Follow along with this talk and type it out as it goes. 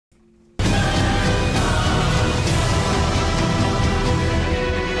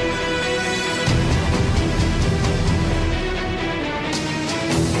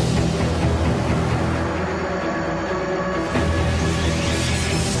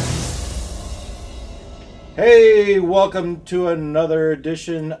Hey, welcome to another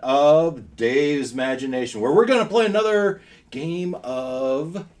edition of Dave's Imagination, where we're going to play another game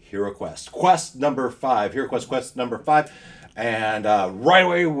of HeroQuest. Quest number 5. HeroQuest quest number 5. And right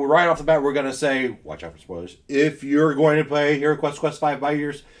away, right off the bat, we're going to say, watch out for spoilers. If you're going to play HeroQuest Quest 5 by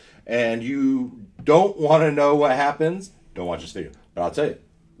years and you don't want to know what happens, don't watch this video. But I'll tell you,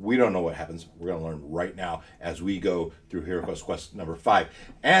 we don't know what happens. We're going to learn right now as we go through HeroQuest Quest number 5.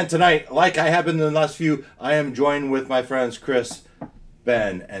 And tonight, like I have been in the last few, I am joined with my friends Kris,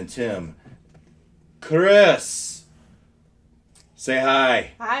 Ben, and Tim. Kris, say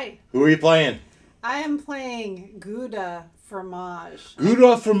hi. Hi. Who are you playing? I am playing Gouda Fromage.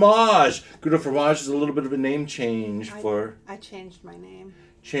 Gouda Fromage. Gouda Fromage is a little bit of a name change for... I changed my name.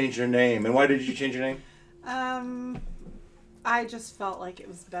 Changed your name. And why did you change your name? I just felt like it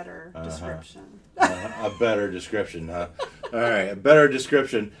was better description. A better description, huh? All right, a better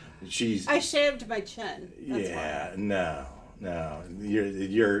description. I shaved my chin. That's why. No.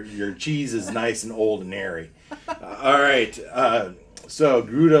 Your cheese is nice and old and airy. All right. So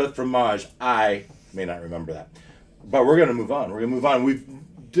Gouda Fromage. I may not remember that, but we're gonna move on. We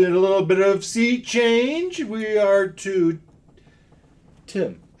did a little bit of seat change. We are to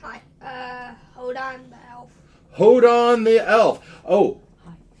Tim. Hi. Hold on, the elf. Hold on the elf. Oh,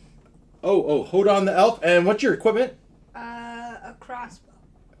 hold on the elf. And what's your equipment? A crossbow.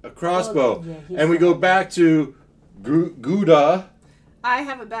 A crossbow. Yeah, and we go back to Gouda. I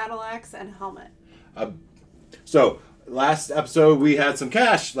have a battle axe and helmet. So last episode we had some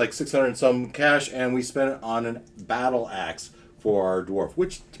cash, like 600 and some cash, and we spent it on a battle axe for our dwarf,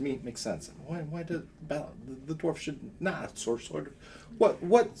 which to me makes sense. Why did the dwarf should not have a short sword? What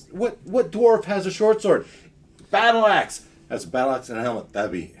dwarf has a short sword? Battle axe. That's a battle axe and a helmet.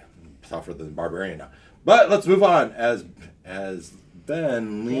 That'd be tougher than barbarian now. But let's move on as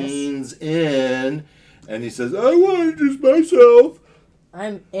Ben leans in and he says, "I want to introduce myself.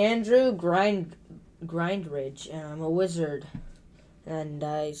 I'm Andrew Grindridge, and I'm a wizard, and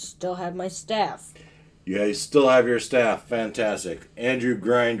I still have my staff." Yeah, you still have your staff. Fantastic. Andrew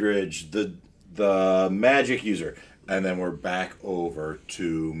Grindridge, the magic user. And then we're back over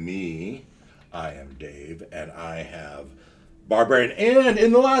to me. I am Dave, and I have Barbarian. And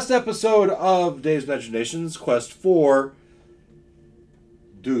in the last episode of Dave's Imaginations, Quest 4,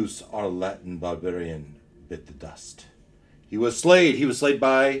 Deuce, our Latin Barbarian, bit the dust. He was slayed. He was slayed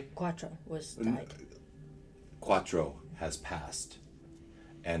by... Quattro was died. Quattro has passed.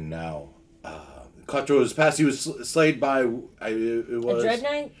 And now... Quattro has passed. He was slayed by... It was... A Dread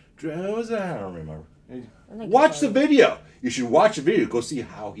Knight? Was it? I don't remember. Watch the video. You should watch the video. Go see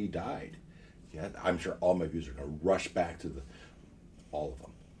how he died. Yeah, I'm sure all my viewers are going to rush back to all of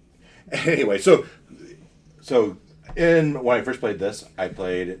them. Anyway, so when I first played this, I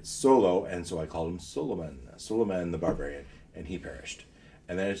played it solo, and so I called him Soloman the Barbarian, and he perished.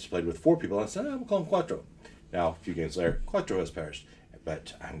 And then I just played with 4 people, and I said, we'll call him Quattro. Now, a few games later, Quattro has perished,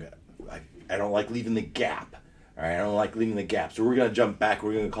 but I don't like leaving the gap. All right, I don't like leaving the gap, so we're going to jump back.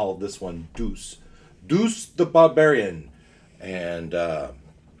 We're going to call this one Deuce. Deuce the Barbarian, and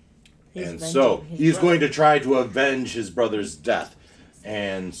so he's going to try to avenge his brother's death.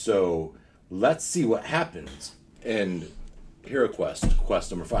 And so let's see what happens in HeroQuest,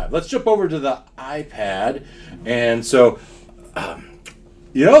 quest number 5. Let's jump over to the iPad. And so,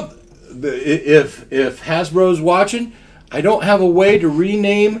 if Hasbro's watching, I don't have a way to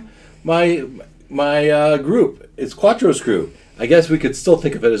rename my group. It's Quattro's crew. I guess we could still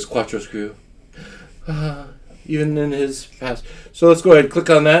think of it as Quattro's crew. Even in his past. So let's go ahead and click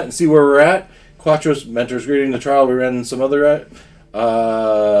on that and see where we're at. Quattro's mentors greeting the trial. We ran some other...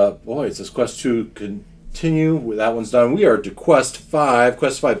 boy, it says Quest 2 continue. That one's done. We are to Quest 5.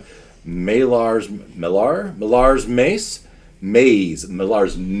 Quest 5. Melar's maze.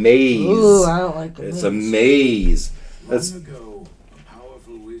 Melar's maze. Ooh, I don't like the It's a maze. Long ago, a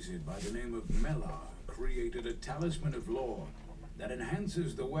powerful wizard by the name of Melar created a talisman of lore that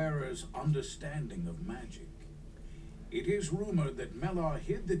enhances the wearer's understanding of magic. It is rumored that Melar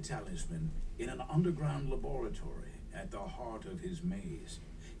hid the talisman in an underground laboratory at the heart of his maze,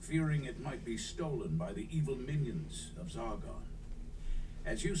 fearing it might be stolen by the evil minions of Zargon.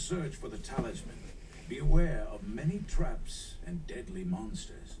 As you search for the talisman, be aware of many traps and deadly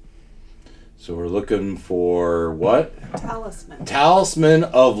monsters. So we're looking for what? Talisman. Talisman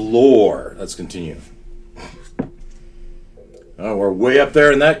of lore. Let's continue. Oh, we're way up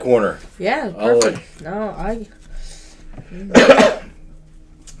there in that corner. Yeah, perfect.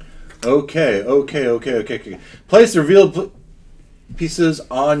 Okay. Place the revealed pieces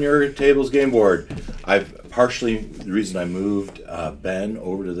on your table's game board. The reason I moved Ben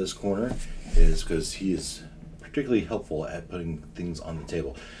over to this corner is because he is particularly helpful at putting things on the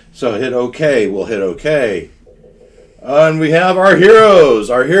table. So hit OK. We'll hit OK. And we have our heroes.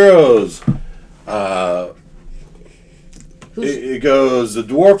 Our heroes. It goes the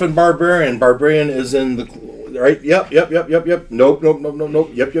dwarf and barbarian. Barbarian is in the right. Yep. Nope.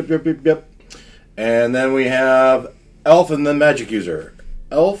 Yep. And then we have elf and then magic user.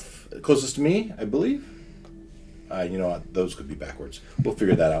 Elf closest to me, I believe. You know what? Those could be backwards. We'll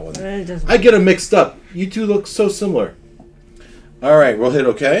figure that out one. I get them mixed up. You two look so similar. All right, we'll hit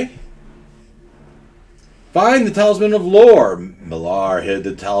OK. Find the Talisman of Lore. Melar hid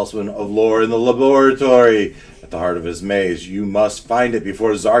the Talisman of Lore in the laboratory at the heart of his maze. You must find it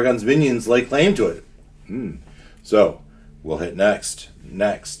before Zargon's minions lay claim to it. So, we'll hit next.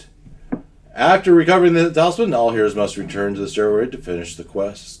 Next. After recovering the talisman, all heroes must return to the stairway to finish the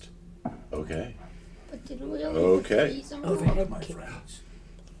quest. Okay. But didn't we only Okay. Overhead My kick. friends.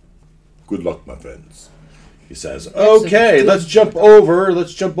 Good luck, my friends. He says, okay, let's jump over.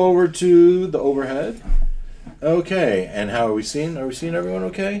 Let's jump over to the overhead. Okay, and how are we seeing? Are we seeing everyone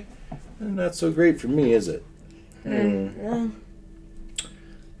okay? Not so great for me, is it? I'm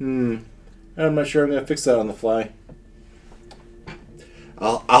not sure I'm going to fix that on the fly.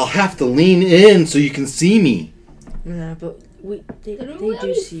 I'll have to lean in so you can see me. Yeah, but they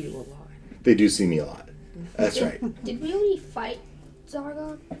do see you a lot. They do see me a lot. That's right. Did we only fight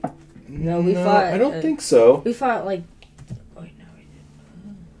Zargon? No, we fought. I don't think so. We fought like. Oh, no, we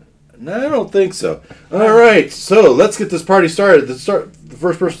didn't. No, I don't think so. All right, so let's get this party started. The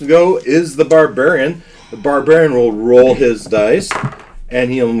first person to go is the barbarian. The barbarian will roll his dice,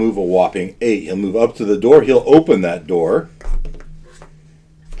 and he'll move a whopping 8. He'll move up to the door. He'll open that door.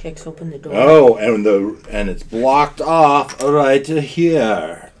 Kicks open the door. Oh, and it's blocked off right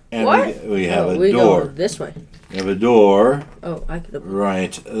here. And What? we have a we door. go this way. We have a door Oh, I could open.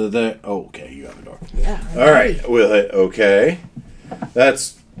 right there. Oh, okay, you have a door. Yeah. All right, we'll hit okay.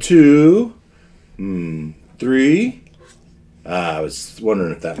 That's 2, 3. I was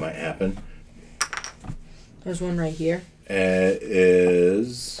wondering if that might happen. There's one right here. It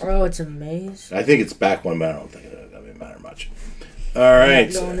is. Oh, it's a maze. I think it's back one, but I don't think it doesn't matter much. All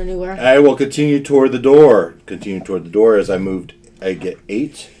right. Not going anywhere. I will continue toward the door. Continue toward the door as I moved. I get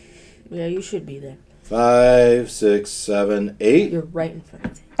 8. Yeah, you should be there. 5, 6, 7, 8. You're right in front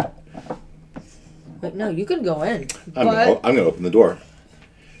of it. But no, you could go in. I'm gonna open the door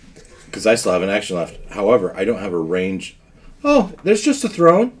because I still have an action left. However, I don't have a range. Oh, there's just a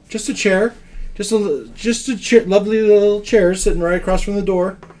throne, just a chair, just a chair, lovely little chair sitting right across from the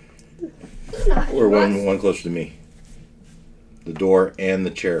door. Or one closer to me. The door and the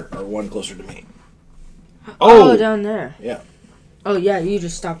chair are one closer to me. Oh, down there. Yeah. Oh, yeah, you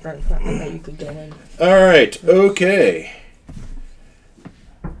just stopped right in front. I thought you could get in. All right. Okay.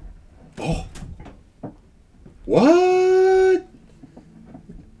 Oh. What?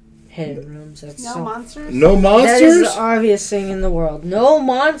 Hidden rooms. That's No monsters? No That is monsters? the obvious thing in the world. No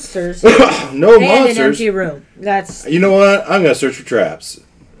monsters. No And an monsters. empty room. That's You know what? I'm gonna search for traps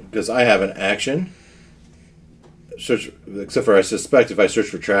because I have an action. Search, except for I suspect if I search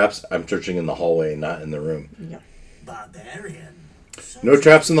for traps, I'm searching in the hallway, not in the room. Barbarian. No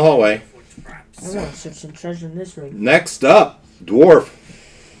traps in the hallway. I'm gonna search some treasure in this room. Next up, dwarf.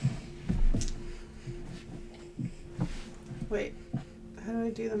 Wait, how do I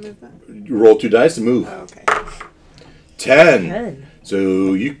do the movement? You roll 2 dice and move. Oh, okay. 10. 10.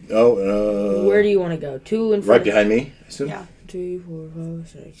 So you. Where do you want to go? 2 in front. Right behind me. I assume? Yeah. 3, 4, 5,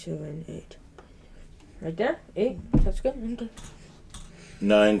 6, 7, 8. Right there? 8. That's good. Okay.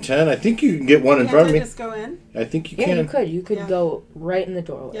 9, 10. I think you can get one in Can't front of I me. just go in? I think you Yeah, can. you could. You could Yeah. go right in the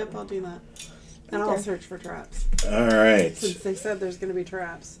doorway. Yep, I'll do that. And I'll Okay. search for traps. All right. Since they said there's going to be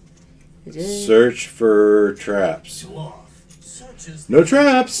traps. Is it? Search for traps. Dwarf searches No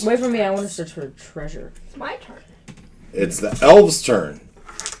traps. Wait for me. I want to search for treasure. It's my turn. It's the elves' turn.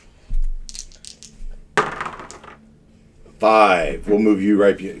 5. We'll move you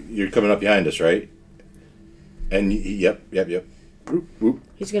right. You're coming up behind us, right? And yep. Whoop, whoop.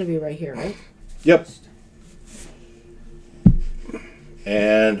 He's gonna be right here, right? Yep.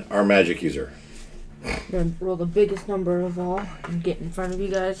 And our magic user. I'm gonna roll the biggest number of all and get in front of you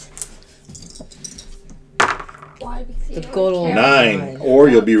guys. Why? Because The you don't gold care. 9. Or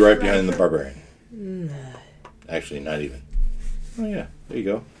you'll be right behind the barbarian. Actually, not even. Oh yeah, there you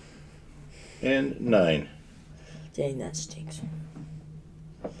go. And 9. Dang, that stinks.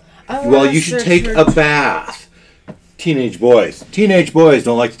 Well, you should take a bath. Teenage boys. Teenage boys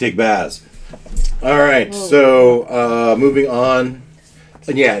don't like to take baths. All right, so moving on.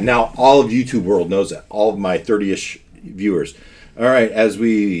 And yeah, now all of YouTube world knows that. All of my 30-ish viewers. All right, as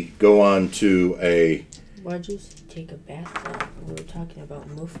we go on to a Why'd you take a bath now? We were talking about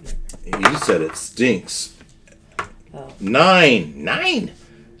movement. You said it stinks. Oh. 9.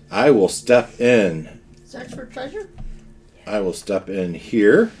 I will step in. Search for treasure? I will step in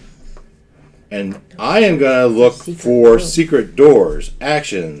here. And I am going to look for secret doors.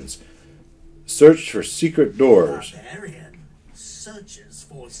 Actions. Search for secret doors. Barbarian searches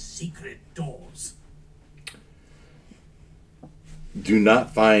for secret doors. Do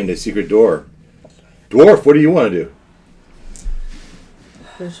not find a secret door. Dwarf, what do you want to do?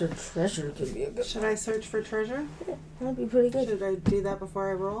 Search for treasure could be a good. Should I search for treasure? That'd be pretty good. Should I do that before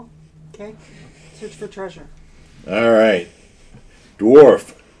I roll? Okay. Search for treasure. All right.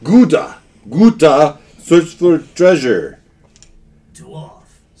 Dwarf. Guta, search for treasure. Dwarf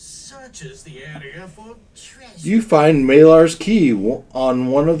searches the area for treasure. You find Melar's key on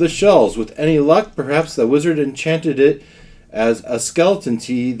one of the shelves. With any luck, perhaps the wizard enchanted it as a skeleton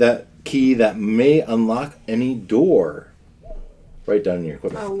key that may unlock any door. Write down in your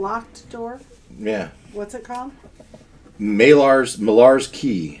equipment. A locked door? Yeah. What's it called? Melar's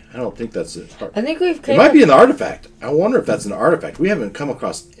key. I don't think that's it. I think we've. It might be an artifact. I wonder if that's an artifact. We haven't come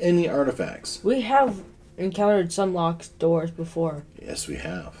across any artifacts. We have encountered some locked doors before. Yes, we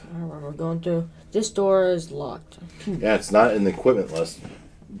have. I remember going through. This door is locked. Yeah, it's not in the equipment list,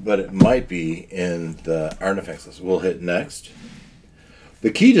 but it might be in the artifacts list. We'll hit next.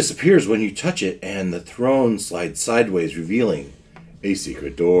 The key disappears when you touch it, and the throne slides sideways, revealing a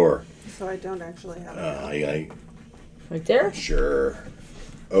secret door. So I don't actually have it. Right there? Sure.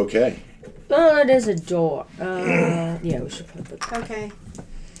 Okay. Oh, it is a door. Yeah, we should put the. Okay.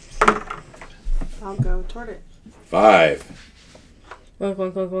 I'll go toward it. 5.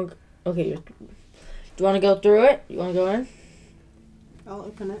 Go. Okay, do you want to go through it? You want to go in? I'll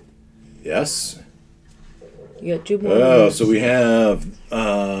open it. Yes. You got 2 more. Oh, minutes. so we have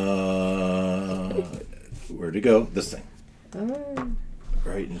where to go? This thing.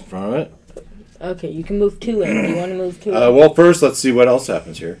 Right in front of it. Okay, you can move to it. You want to move to it? Well, first, let's see what else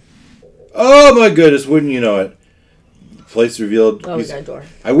happens here. Oh, my goodness. Wouldn't you know it? The place revealed. Oh, we got a door.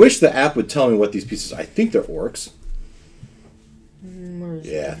 I wish the app would tell me what these pieces. I think they're orcs. Where is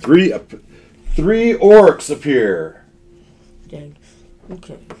Yeah, 3 orcs appear. Dang.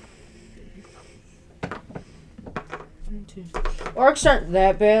 Okay. Orcs aren't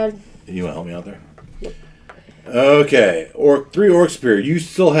that bad. You want to help me out there? Yep. Okay, 3 orcs appear. You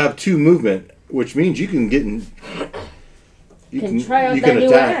still have 2 movement, which means you can get in. You can try out you that can new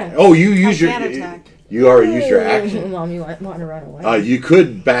attack. axe. Oh, you use I your. can't attack. You already used your action. Mom, you want to run away? You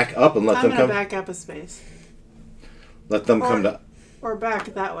could back up and let I'm them going to come. back up a space. Let them come to. Or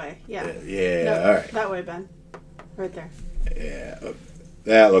back that way. Yeah. Yeah. No, All right. That way, Ben. Right there. Yeah,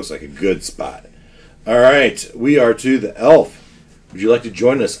 that looks like a good spot. All right, we are to the elf. Would you like to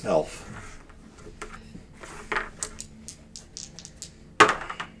join us, elf?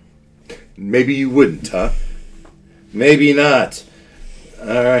 Maybe you wouldn't, huh? Maybe not.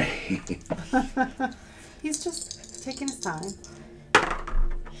 All right. He's just taking his time.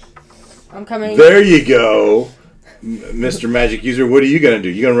 I'm coming. There you go, Mr. Magic User. What are you gonna do?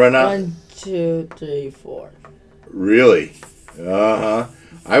 You gonna run out? 1, 2, 3, 4. Really? Uh huh.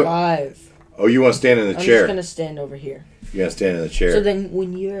 5. Oh, you want to stand in the I'm chair? just gonna stand over here. You're gonna stand in the chair. So then,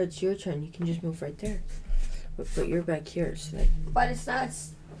 when it's your turn, you can just move right there. But you're back here, so that But it's not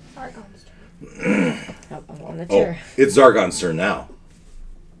Sargon's turn. I'm on the chair. It's Zargon's turn now.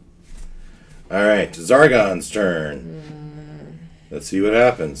 All right, Zargon's turn. Let's see what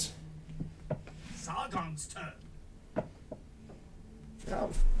happens. Sargon's turn. Oh.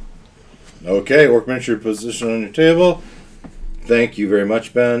 Okay, orc miniature position on your table. Thank you very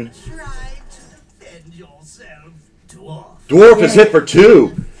much, Ben. Try to defend yourself, dwarf. Dwarf is hit for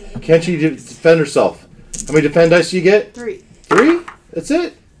 2. Can't she defend herself? How many defend dice do you get? 3. 3? That's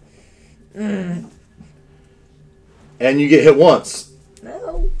it? And you get hit once.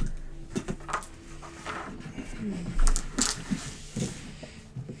 No.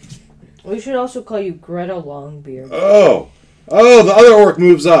 We should also call you Greta Longbeard. Oh, the other orc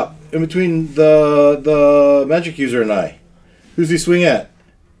moves up in between the magic user and I. Who's he swing at?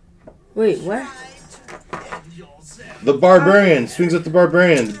 Wait, what? The barbarian swings at the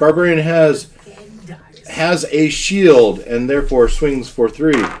barbarian. The barbarian has a shield and therefore swings for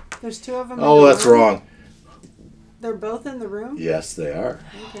 3. There's 2 of them. Oh, that's wrong. They're both in the room? Yes, they are.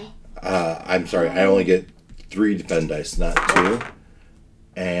 Okay. I'm sorry. I only get 3 defend dice, not 2.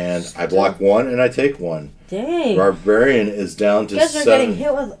 And I block 1 and I take 1. Dang. Barbarian is down to You guys 7. are getting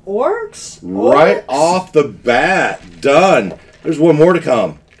hit with orcs? Right Orcs? off the bat. Done. There's 1 more to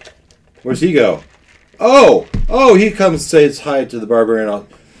come. Where's he go? Oh, he comes and says hi to the barbarian.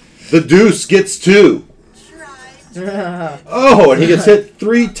 The deuce gets 2. Oh, and he gets hit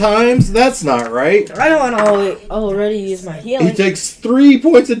 3 times? That's not right. I don't want to already use my healing. He takes 3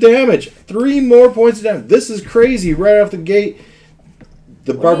 points of damage. 3 more points of damage. This is crazy. Right off the gate,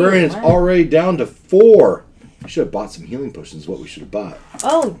 the barbarian is already down to 4. We should have bought some healing potions is what we should have bought.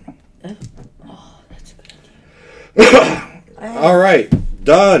 Oh, that's a good idea. All right.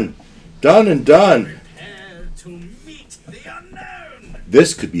 Done. Done and done. Prepare to meet the unknown.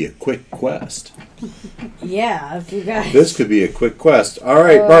 This could be a quick quest. Yeah, if you guys. This could be a quick quest. All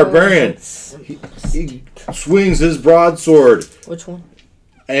right, barbarian. He swings his broadsword. Which one?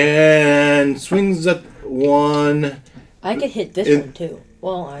 And swings at one. I could hit this one too.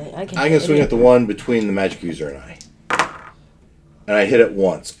 Well, I can. I'm going to swing at the one between the magic user and I. And I hit it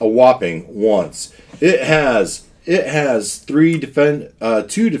once. A whopping once. It has 2 defend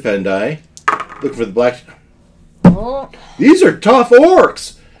die. Looking for the black. Oh, These are tough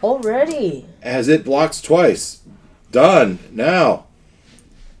orcs. already. As it blocks twice. Done. Now.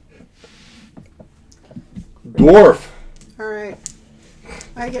 Dwarf. All right.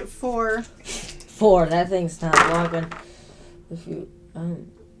 I get 4. 4. That thing's not blocking. If you.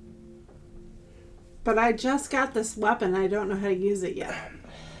 But I just got this weapon. I don't know how to use it yet.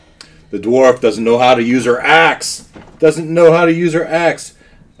 The dwarf doesn't know how to use her axe. Doesn't know how to use her axe.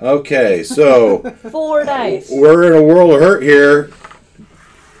 Okay, so 4 dice. we're in a world of hurt here.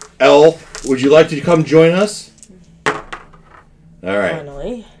 Elf, would you like to come join us? All right.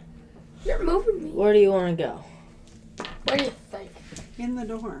 Finally. You're moving me. Where do you want to go? What do you think? In the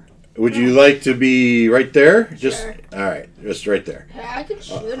door. Would you like to be right there? Just Sure. all right, just right there. Yeah, I can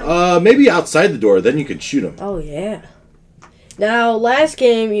shoot him. Maybe outside the door. Then you could shoot him. Oh yeah. Now, last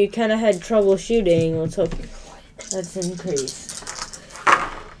game you kind of had trouble shooting. Let's hope that's increased.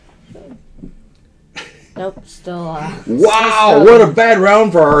 Nope, still. Wow, what a bad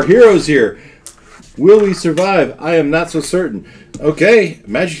round for our heroes here. Will we survive? I am not so certain. Okay,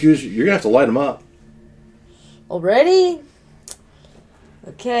 magic user, you're gonna have to light them up. Already?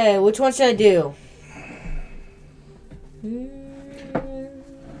 Okay, which one should I do?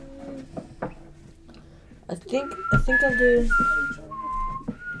 I think I'll do.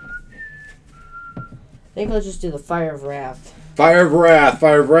 I think I'll just do the Fire of Wrath. Fire of Wrath.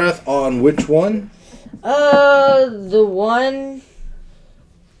 Fire of Wrath on which one? The one.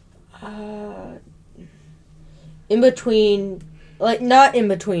 In between, like not in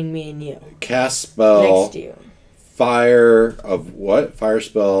between me and you. Cast spell. Next to you. Fire of what? Fire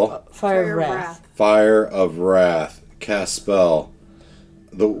spell. Fire of Wrath. Fire of Wrath. Cast spell.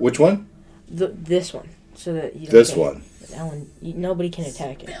 Which one? This one, so that you. This one. That one. Nobody can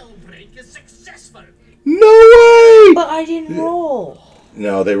attack it. Spellbreak is successful. No way! But I didn't roll.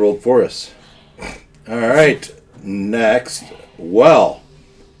 No, they rolled for us. All right. Next. Well,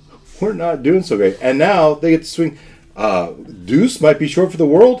 we're not doing so great. And now they get to swing. Deuce might be short for the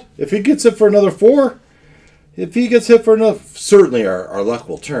world. If he gets hit for another 4. If he gets hit for another... Certainly our luck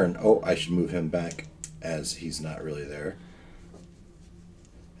will turn. Oh, I should move him back as he's not really there.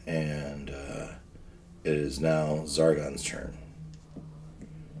 And it is now Zargon's turn.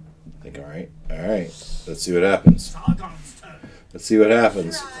 I think, all right. All right. Let's see what happens. Sargon's turn. Let's see what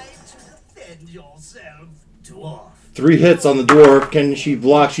happens. Try to defend yourself, dwarf. 3 hits on the dwarf. Can she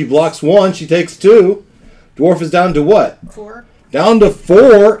block? She blocks 1. She takes 2. Dwarf is down to what? 4. Down to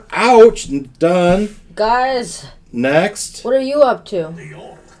 4. Ouch. Done. Guys, Next. what are you up to? The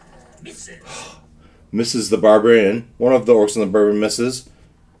orc misses. Misses the barbarian. One of the orcs and the barbarian misses.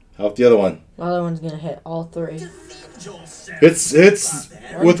 How about the other one? The other one's gonna hit all 3. Defend yourself. It's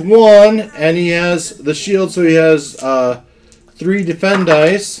with 1, and he has the shield, so he has 3 defend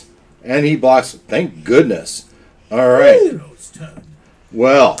dice, and he blocks. Thank goodness. All right. Hero's turn.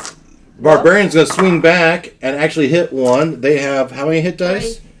 Well, barbarian's gonna swing back and actually hit 1. They have how many hit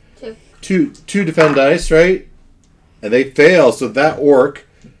dice? 2. Two defend dice, right? And they fail, so that orc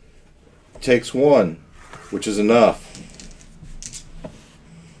takes 1, which is enough.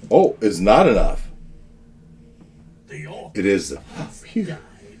 Oh, it's not enough. The orc It is. Phew, died.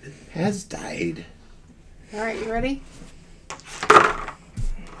 has died. All right, you ready?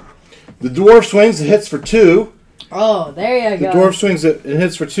 The dwarf swings and hits for 2. Oh, there you The go. dwarf swings it and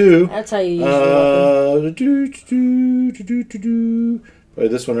hits for 2. That's how you use the Probably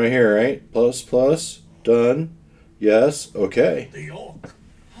this one right here, right? Plus, plus. Done. Yes. Okay. The orc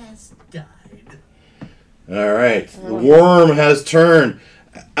has died. All right. The worm has turned.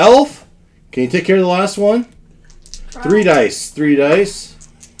 Elf, can you take care of the last one? 3 dice. 3 dice.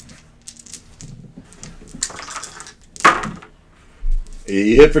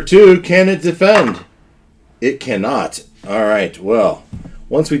 You hit for 2. Can it defend? It cannot. All right. Well,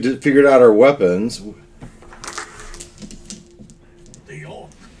 once we figured out our weapons,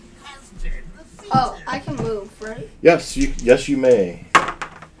 Yes, you may.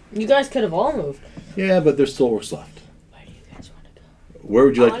 You guys could have all moved. Yeah, but there's still works left. Where do you guys want to go? Where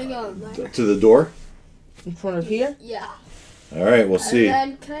would you I like want to go there. to the door? In front of here? Yeah. All right, we'll see.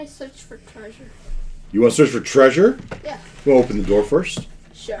 And then can I search for treasure? You want to search for treasure? Yeah. You want to open the door first?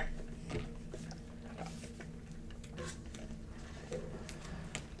 Sure.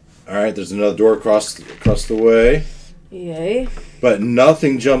 All right, there's another door across the way, Yay. but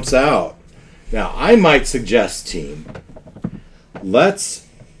nothing jumps out. Now, I might suggest, team, let's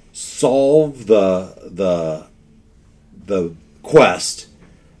solve the quest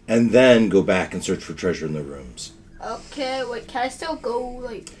and then go back and search for treasure in the rooms. Okay, wait, can I still go,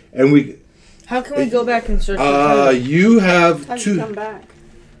 like... And we How can we go back and search for treasure? you have How'd two. you come back?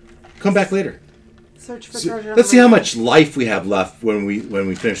 Come back later. Search for treasure. Let's see how much life we have left when we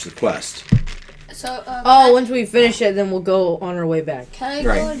finish the quest. So, Oh, once we finish it, then we'll go on our way back. can I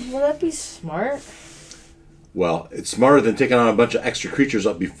Right. go and... Will that be smart? Well, it's smarter than taking on a bunch of extra creatures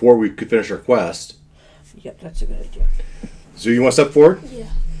up before we could finish our quest. Yep, that's a good idea. So you want to step forward? Yeah.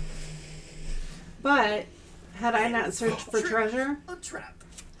 But had I not searched for treasure, A trap.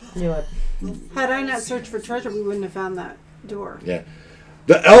 Knew it. had I not searched for treasure, we wouldn't have found that door. Yeah.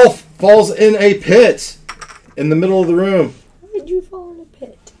 The elf falls in a pit in the middle of the room. Why did you fall in a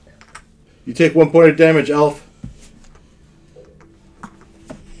pit? You take 1 point of damage, elf.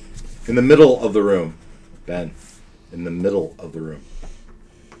 In the middle of the room. Ben. In the middle of the room.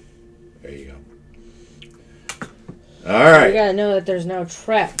 There you go. You Alright. gotta know that there's now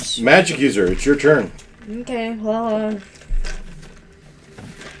traps. Magic user, it's your turn. Okay, well,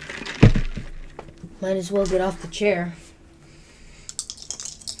 might as well get off the chair.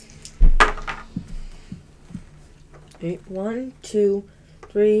 Eight, 1, 2,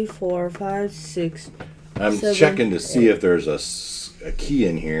 3, 4, 5, 6. I'm 7, checking to see if there's a key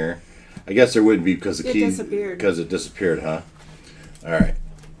in here. I guess there wouldn't be because the It key disappeared. because it disappeared, huh? All right.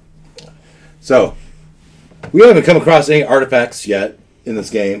 So we haven't come across any artifacts yet in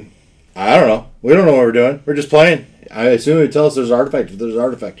this game. I don't know. We don't know what we're doing. We're just playing. I assume it tell us there's an artifact. If there's an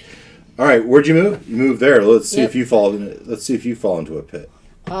artifact. All right. Where'd you move? You moved there. Let's see Yep. if you fall. Let's see if you fall into a pit.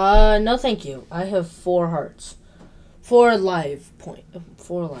 No, thank you. I have 4 hearts. 4 life points.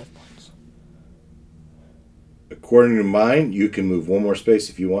 According to mine, you can move one more space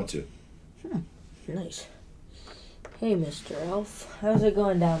if you want to. Nice. Hey, Mr. Elf. How's it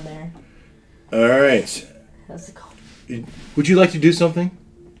going down there? All right. How's it going? Would you like to do something?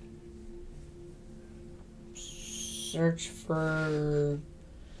 Search for...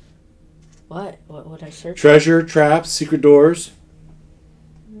 What? What would I search for? Treasure, traps, secret doors.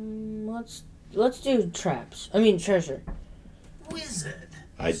 Let's do traps. I mean treasure. Wizard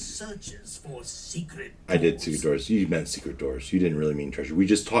I- searches for secret. I did secret doors. You meant secret doors. You didn't really mean treasure. We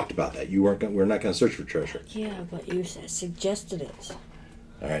just talked about that. You weren't. We're not going to search for treasure. Yeah, but you suggested it.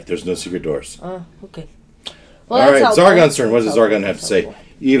 All right. There's no secret doors. Okay. All right. that's helpful. Zargon's turn. What does That's Zargon helpful. have to That's say? helpful.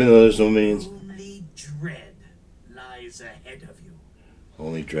 Even though there's no minions, Only dread lies ahead of you.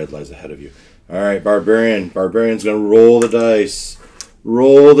 only dread lies ahead of you. All right, barbarian. Barbarian's going to roll the dice.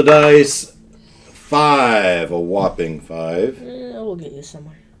 Roll the dice. 5. A whopping 5. We'll get you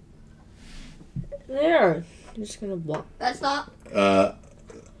somewhere. There. You're just gonna block. That's not...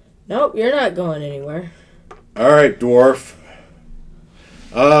 Nope, you're not going anywhere. All right, dwarf.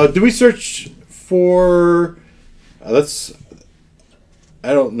 Do we search for? Let's.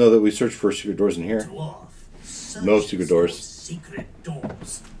 I don't know that we search for secret doors in here. Dwarf searches No secret doors. for secret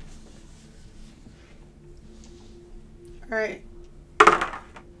doors. All right.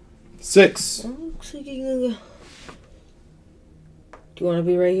 6. Looks like you can go. Do you want to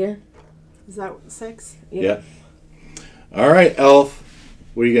be right here? Is that 6? Yeah. All right, elf.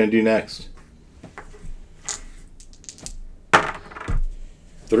 What are you gonna do next?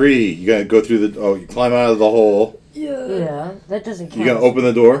 3. You gotta go through the. Oh, you climb out of the hole. Yeah, that doesn't count. You gonna open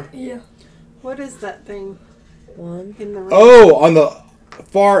the door. Yeah. What is that thing 1. in the room? Oh, on the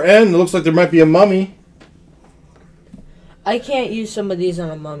far end, it looks like there might be a mummy. I can't use some of these on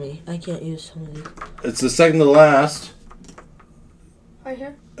a mummy. I can't use some of these. It's the second to last. Right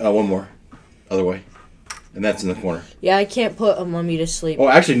here? One more. Other way. And that's in the corner. Yeah, I can't put a mummy to sleep. Oh,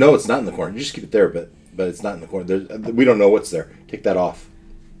 actually, no, it's not in the corner. You just keep it there, but it's not in the corner. We don't know what's there. Take that off.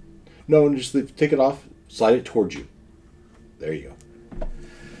 No, just take it off. Slide it towards you. There you go.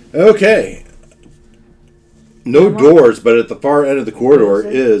 Okay. No doors, but at the far end of the corridor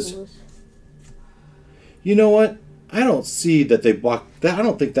is... You know what? I don't see that they block... that. I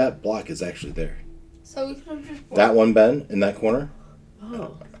don't think that block is actually there. So we could have just... That one, Ben, in that corner?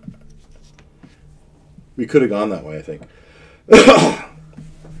 Oh. We could have gone that way, I think.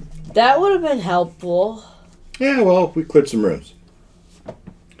 That would have been helpful. Yeah, well, we cleared some rooms.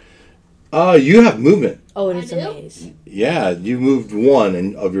 You have movement. Oh, it is I a do? maze. Yeah, you moved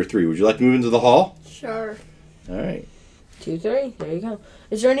one of your 3. Would you like to move into the hall? Sure. All right. 2, 3. There you go.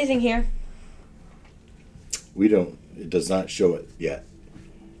 Is there anything here? We don't. It does not show it yet.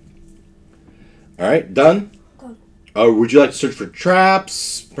 All right, done? Done. Would you like to search for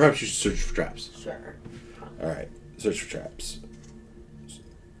traps? Perhaps you should search for traps. Sure. All right, search for traps.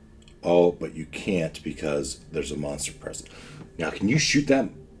 Oh, but you can't because there's a monster present. Now, can you shoot that?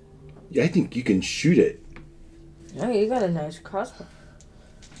 Yeah, I think you can shoot it. Oh, you got a nice crossbow.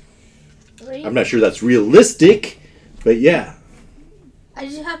 3. I'm not sure that's realistic, but yeah, I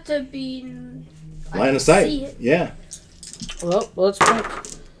just have to be. line of see sight. it. Yeah, Well, let's go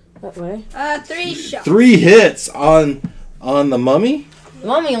that way. 3 shots. 3 hits on the mummy. The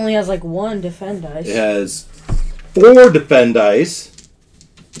mummy only has like 1 defend dice. It has 4 defend dice,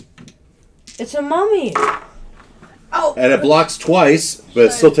 It's a mummy. Oh. and it blocks twice, but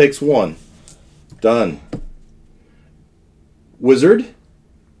it still takes 1. Done. Wizard.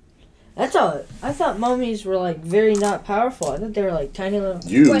 That's all. I thought mummies were like very not powerful. I thought they were like tiny little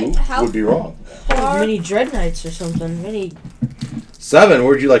You Wait, how would be wrong. mini dread knights or something. Mini 7.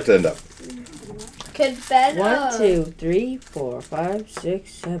 Where'd you like to end up? Could Ben. 1, 2, 3, 4, 5,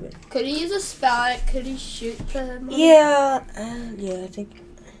 6, 7. Could he use a spell? Could he shoot the mummy? Yeah, I think.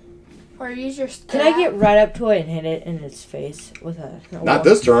 Or use your staff? Can I get right up to it and hit it in its face with a? Not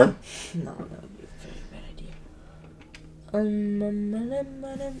this turn. No, that would be a very bad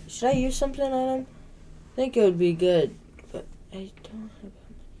idea. Should I use something on him? I think it would be good, but I don't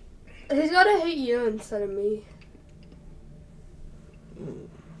have. He's gotta hit you instead of me.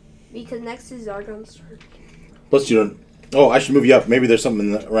 Because next is Zargon's turn. Plus, you don't. Oh, I should move you up. Maybe there's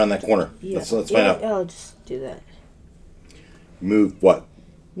something around that corner. Yeah, Let's find out. Yeah, I'll just do that. Move what?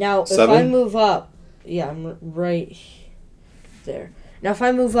 Now, 7? if I move up, yeah, I'm right there. Now, if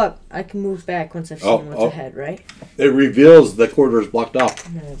I move up, I can move back once I've seen what's ahead, right? It reveals the corridor is blocked off.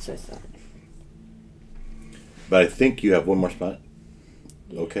 No, that's what I thought. But I think you have one more spot.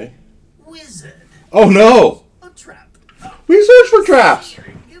 Yeah. Okay. Wizard. Oh no! A trap. We searched for traps.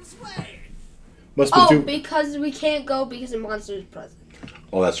 Its way. Must be Oh, two. because we can't go because the monster is present.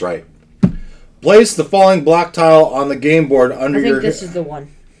 Oh, that's right. Place the falling block tile on the game board under I think your. this is the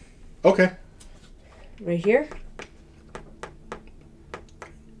one. Okay. Right here?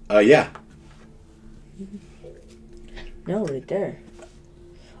 Yeah. No, right there.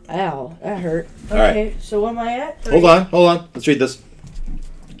 Ow, that hurt. All right. Okay, so what am I at? Hold on. Let's read this.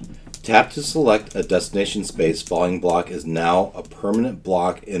 Tap to select a destination space. Falling block is now a permanent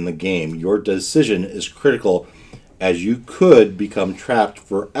block in the game. Your decision is critical as you could become trapped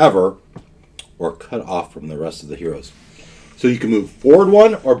forever or cut off from the rest of the heroes. So you can move forward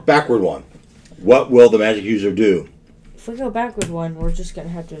 1 or backward 1. What will the magic user do? If we go backward 1, we're just going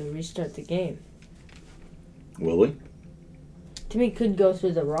to have to restart the game. Will we? To me, could go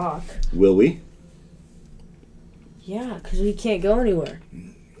through the rock. Will we? Yeah, because we can't go anywhere.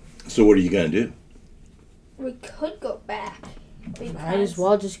 So what are you going to do? We could go back. Might as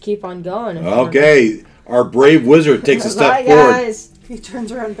well just keep on going. Okay. Our brave wizard takes a step Bye, forward. guys. He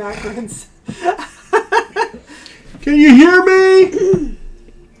turns around backwards. Can you hear me?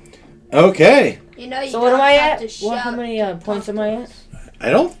 Okay. You know, you So what don't am I have at? to How shout many to points talk am I to at? us. I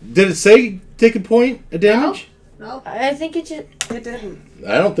don't. Did it say take a point of damage? No. I think it just... It didn't.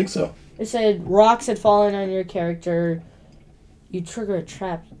 I don't think so. It said rocks had fallen on your character. You trigger a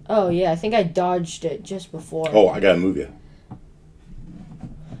trap. Oh, yeah, I think I dodged it just before. Oh, I gotta move you.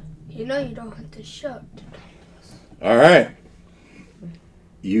 You know you don't have to shout. All right.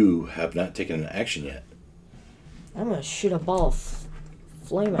 You have not taken an action yet. I'm going to shoot a ball of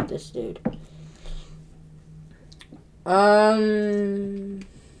flame at this dude.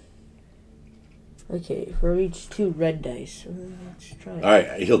 Okay, for each 2 red dice. Let's try it. All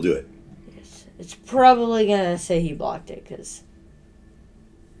right, he'll do it. It's probably going to say he blocked it, because...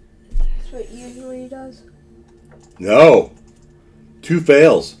 That's what usually he does. No. 2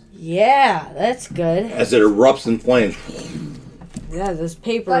 fails Yeah, that's good. as it erupts in flames. Yeah, this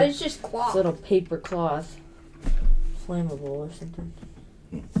paper... But it's just This cloth. little paper cloth. Flammable or something.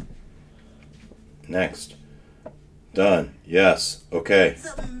 Next. Done. Yes. Okay.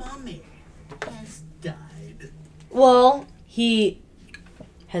 The mummy has died. Well, he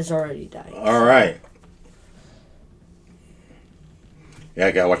has already died. All right. Yeah,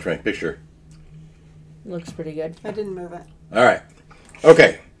 I gotta watch my picture. Looks pretty good. I didn't move it. All right.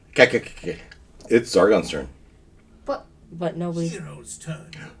 Okay. Okay. It's Zargon's turn. But nobody... Hero's turn.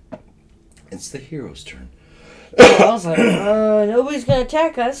 It's the hero's turn. I was like, nobody's gonna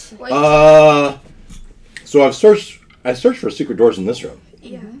attack us. Wait, So I searched for secret doors in this room.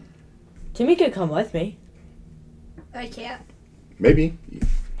 Yeah. Timmy could come with me. I can't. Maybe.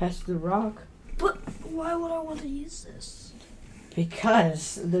 Past the rock. But why would I want to use this?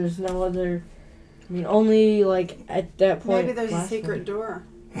 Because there's no other. I mean, only like at that point. Maybe there's a last secret one. door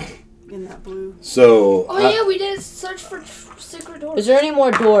in that blue. So Oh yeah, we did search for secret doors. Is there any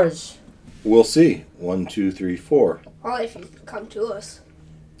more doors? we'll see. 1, 2, 3, 4. Only if you come to us.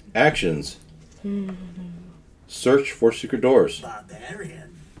 Actions. Search for secret doors.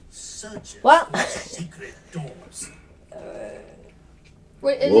 Barbarian searches What? for secret doors.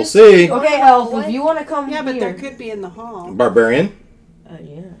 Wait, is We'll this see. door Okay, in the Elf, hallway? if you want to come Yeah, but here. there could be in the hall. Barbarian.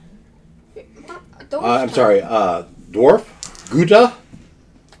 Yeah. Doors I'm sorry. Dwarf. Guta.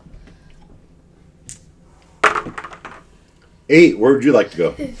 8. Where would you like to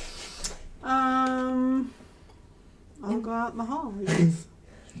go? I'll go out in the hall. I guess.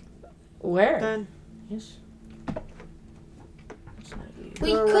 Where? Done. Yes. That's not you.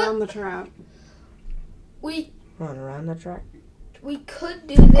 We Go could- around the trap. We Run around the track. could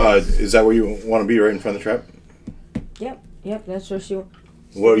do this. Is that where you want to be, right in front of the trap? Yep, that's where she.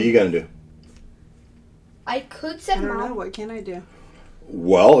 What are you gonna do? I could I send don't know. Mom. What can I do?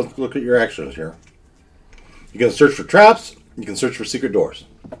 Well, let's look at your actions here. You can search for traps. You can search for secret doors.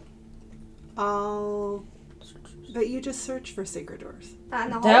 But you just search for secret doors. In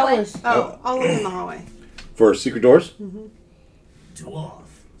the That hallway. was. Oh, I'll look in the hallway. For secret doors? Dwarf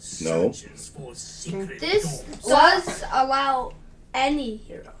No. searches for secret This doors. does allow any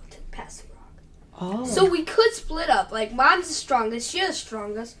hero to pass the rock. Oh. So we could split up. Like, Mom's the strongest, you're the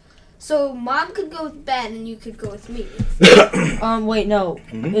strongest. So Mom could go with Ben and you could go with me. Wait, no.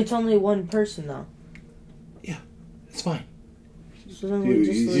 Mhm. It's only one person though. It's fine. So then we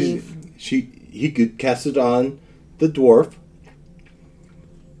just leave. He could cast it on the dwarf.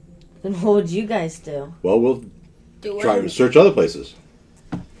 Then what would you guys do? Well, we'll Do try it. to search other places.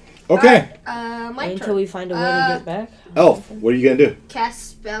 Okay. My Wait until turn. we find a way to get back. Elf, what are you going to do? Cast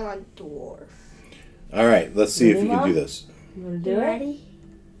spell on dwarf. All right, let's see if you can Mom? do this. You want to You do it? ready?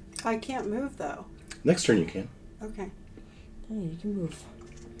 I can't move though. Next turn you can. Okay. Yeah, you can move.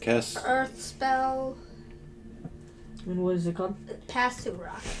 Cast. Earth spell. And what is it called? Pass the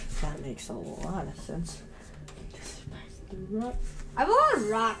rock. That makes a lot of sense. Just pass the rock. I have a lot of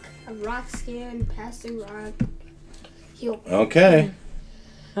rock. A rock skin, pass the rock. Heal. Okay.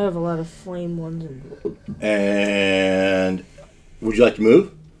 I have a lot of flame ones and And would you like to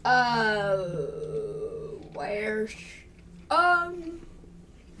move? Where?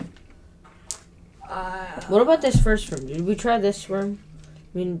 What about this first room? Did we try this room?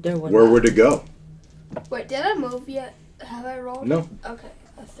 I mean, there was. Where would it go? Wait, did I move yet? Have I rolled? No. Okay,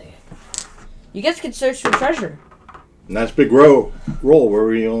 I think. You guys could search for treasure. Nice big roll. Where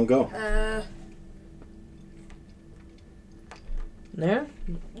were you going to go? There.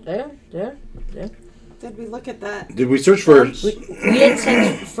 Did we look at that? Did we search for? We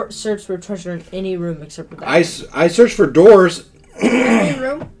didn't search for treasure in any room except for that. I searched for doors. Every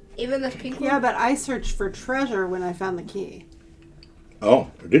room, even this pink Yeah, room. but I searched for treasure when I found the key. Oh,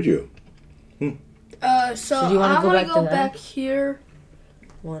 did you? So do you wanna I go want back to to go that? back here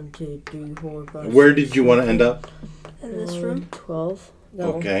 1, 2, 3, 4, 5. Where did you want to end up? in this room, 12. That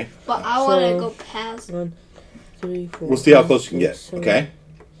one. Okay. but I want to So- go past. 1, 3, 4. We'll see how 5, close you can get. 6, 7. Okay.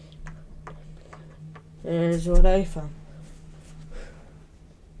 There's what I found.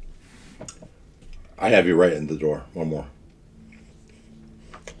 I have you right in the door. One more.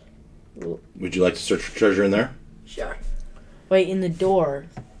 Well- Would you like to search for treasure in there? Sure. Wait, in the door.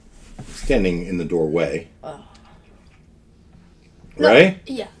 Standing in the doorway. Oh. No, Right?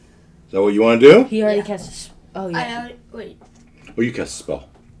 Yeah. Is that what you want to do? He already Yeah. cast a Oh, yeah. Wait. Oh, you cast a spell.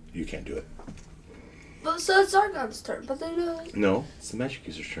 You can't do it. But so it's Zargon's turn, but then. No, it's the magic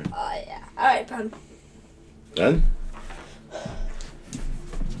user's turn. Oh yeah. All right, Ben. Done?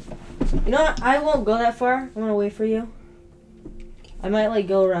 You know what? I won't go that far. I'm gonna wait for you. I might like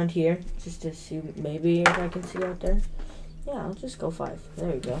go around here just to see maybe if I can see out there. Yeah, I'll just go 5.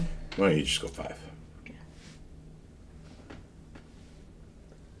 There you go. Why don't you just go 5?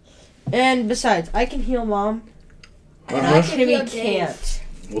 And besides, I can heal Mom. And Uh-huh. I can Timmy heal Dave. can't.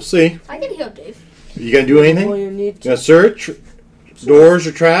 We'll see. I can heal Dave. You gonna do anything? Well, You you need to gonna search doors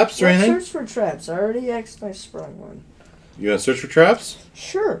or traps or Let's anything? search for traps. I already asked my sprung one. You gonna search for traps?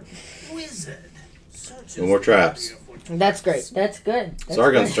 Sure. Wizard searches No more traps. the area for That's great. traps. That's good. That's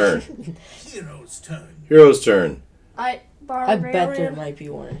Sargon's good. turn. Hero's turn. Hero's turn. I I bet there might be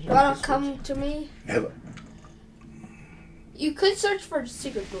one in here. Wanna come to me? Have- You could search for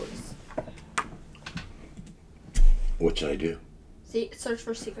secret doors. What should I do? Search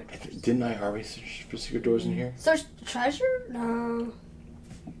for secret doors. Didn't I already search for secret doors in here? Search treasure? No.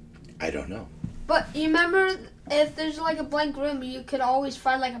 I don't know. But you remember, if there's like a blank room, you could always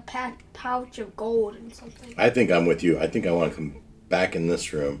find like a pouch of gold and something. I think I'm with you. I think I want to come back in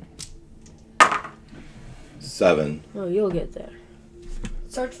this room. 7. Oh, you'll get there.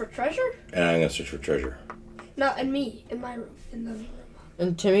 Search for treasure? And I'm going to search for treasure. No, in my room. In the room.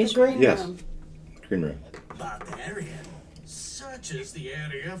 In Timmy's room? Yes. Green room. Barbarian searches the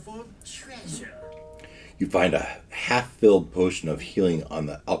area for treasure. You find a half-filled potion of healing on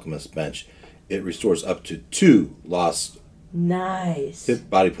the alchemist's bench. It restores up to 2 lost Nice. hit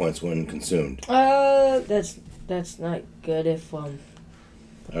body points when consumed. That's not good if All kind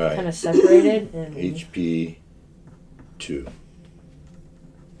right. of separated and. HP 2.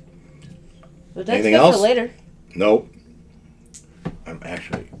 But that's Anything good else? for later. Nope. I'm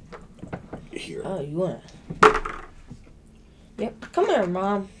actually here. Oh, you wanna? Yep. Come here,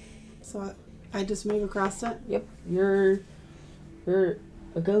 Mom. So I just move across it. Yep. You're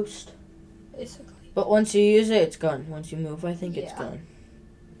a ghost. Basically. But once you use it, it's gone. Once you move, I think it's Yeah. gone.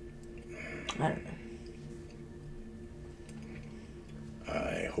 I don't know.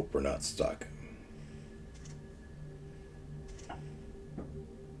 I hope we're not stuck.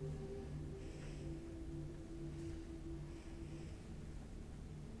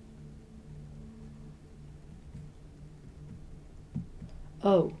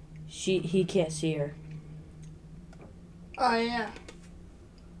 Oh, he can't see her. Oh yeah.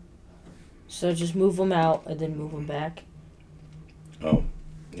 So just move them out and then move them back. Oh,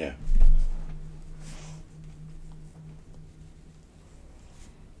 yeah.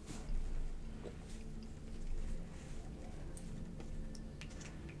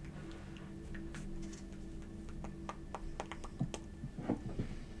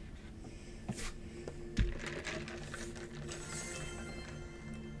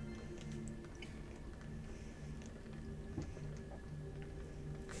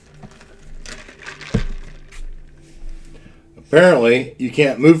 Apparently, you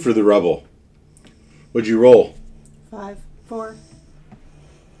can't move through the rubble. What'd you roll? 5, 4.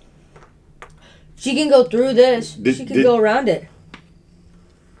 She can go through this. She can go around it.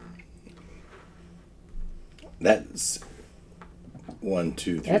 That's 1,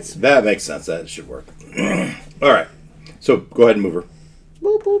 2, 3. That's- That makes sense. That should work. All right. So go ahead and move her.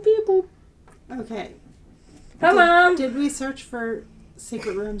 Boop, boop, beep, boop. Okay. Hi, Mom. Did we search for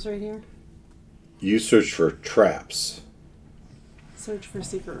secret rooms right here? You search for traps, Search for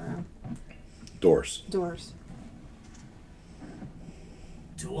secret room. doors. Doors.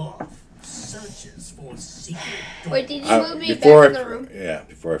 Dwarf searches for secret doors. Wait, did you move me Before back in the room? Yeah,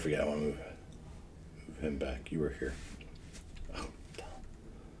 before I forget, I want to move him back. You were here. Oh.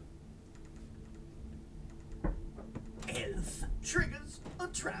 Elf triggers a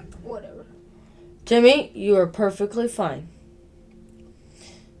trap. Whatever. Timmy, you are perfectly fine.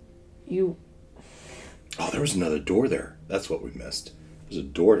 Oh, there was another door there. That's what we missed. There's a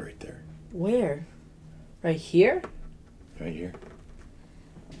door right there. Where? Right here? Right here.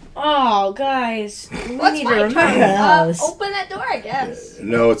 Oh, guys. We What's need my to remember turn? those. Open that door, I guess.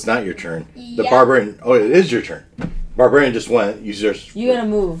 No, it's not your turn. The Yeah. barbarian. Oh, it is your turn. Barbarian just went. You just. You gotta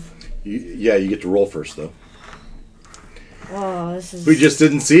move. Yeah, you get to roll first though. Oh, this is. We just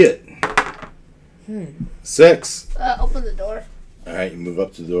didn't see it. 6. Open the door. All right, you move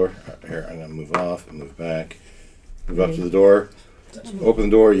up to the door. Here, I'm gonna move off and move back. Move up to the door. Open the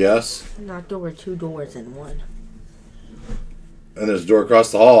door. Yes. Not door, 2 doors in one. And there's a door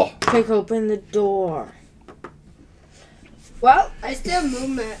across the hall. Pick open the door. Well, I still have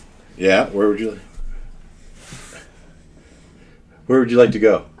movement. Yeah. Where would you like to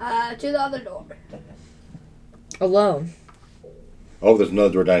go? To the other door. Alone. Oh, there's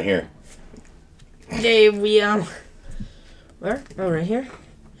another door down here. Yeah, where? Oh, right here.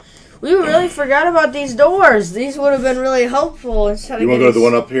 We really forgot about these doors. These would have been really helpful instead of You want to go to the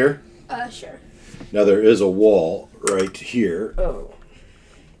one up here? Sure. Now there is a wall right here. Oh.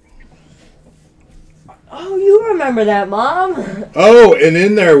 Oh, you remember that, Mom? Oh, and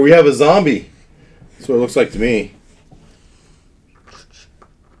in there we have a zombie. That's what it looks like to me.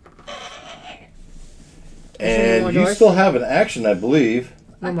 there more And you doors? still have an action, I believe.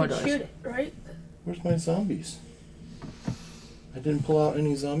 No I more can doors. shoot it, right? Where's my zombies? I didn't pull out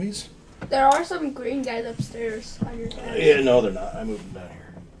any zombies. There are some green guys upstairs on your desk. Yeah, no, they're not. I moved them down here.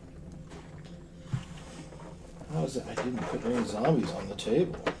 How is it I didn't put any zombies on the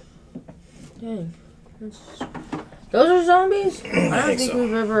table? Dang. Those are zombies? I don't think think so.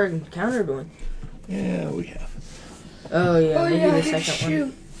 we've ever encountered one. Yeah, we have. Oh, yeah. Oh Maybe yeah, I the can second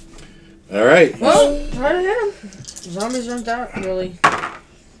one. shoot. All right. Well, try to hit him. Zombies aren't that really.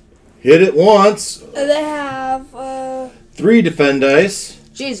 Hit it once. They have 3 defend dice.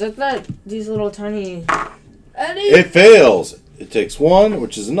 Jeez, look at these little tiny. any. It fails. It takes 1,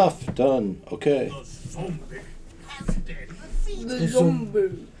 which is enough. Done. Okay. The zombie has dead. The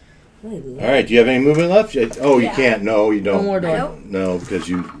zombie. All right. Do you have any movement left? Oh, you Yeah. can't. No, you don't. No more door. Nope. No, because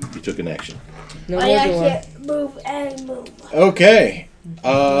you took an action. No I more door. can't move and move. Okay.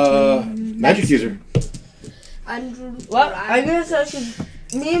 Magic user. Andrew. Well, I guess I should.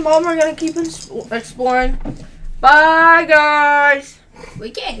 Me and Mom are gonna keep exploring. Bye, guys. We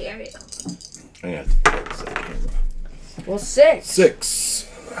can't hear you. I have to fix that camera. Well, 6. 6.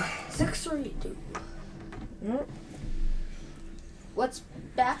 6-3, dude. Yep. What's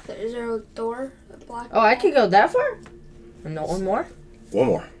back there? Is there a door? A block? Oh, I could go that far? And no one more? 1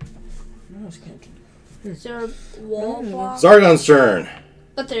 more. No, it's good. Is there a wall block? Zargon's turn.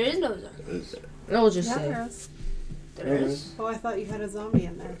 But there is no zone. No, we'll just Yeah, say. there is. There is. Oh, I thought you had a zombie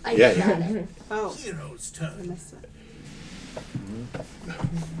in there. I Yeah, got it. Oh, Hero's I turn. missed it.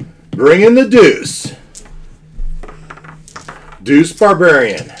 Bring in the Deuce. Deuce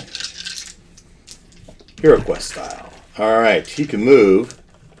Barbarian. HeroQuest style. All right, he can move.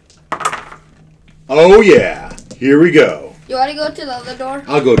 Oh yeah, here we go. You want to go to the other door?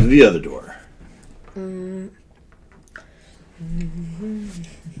 I'll go to the other door.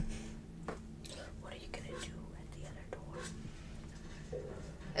 What are you gonna do at the other door?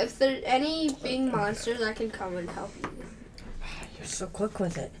 If there's any big monsters, I can come and help you. You're so quick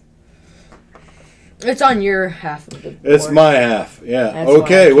with it. It's on your half of the board. It's my half. Yeah. That's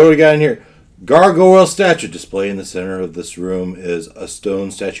Okay, why. what do we got in here? Gargoyle statue. Display in the center of this room is a stone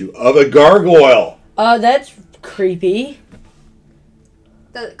statue of a gargoyle. That's creepy.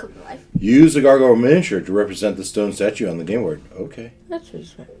 Does it come to life? Use a gargoyle miniature to represent the stone statue on the game board. Okay. That's pretty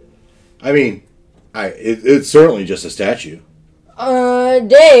smart. I mean, it's certainly just a statue.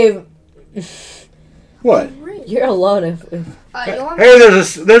 Dave, What? you're alone if You want Hey,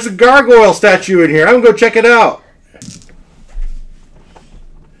 there's a gargoyle statue in here. I'm gonna go check it out.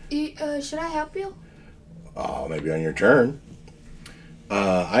 should I help you? Oh, maybe on your turn.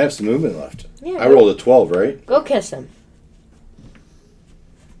 I have some movement left. Yeah, I rolled a 12, right? go kiss him.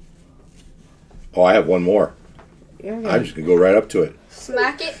 Oh, I have one more. You're I'm good. just gonna go right up to it.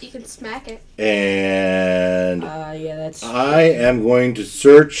 Smack it. You can smack it. And Yeah, that's. I am going to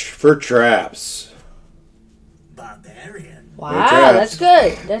search for traps. Barbarian. Wow, traps. that's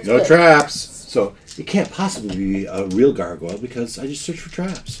good. That's No good. traps. So it can't possibly be a real gargoyle because I just searched for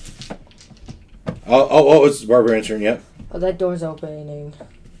traps. Oh, it's the barbarian's turn. Yep. Oh, that door's opening.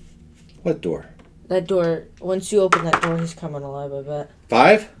 What door? That door. Once you open that door, he's coming alive. I bet.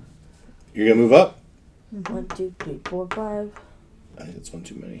 5? You're gonna move up? 1, 2, 3, 4, 5. I think it's one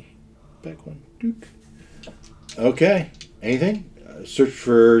too many. Back one. Dook. Okay. Anything? Search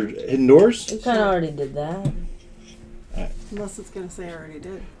for hidden doors? We kind of already did that. Unless it's going to say I already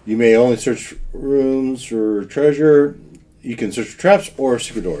did. You may only search rooms for treasure. You can search for traps or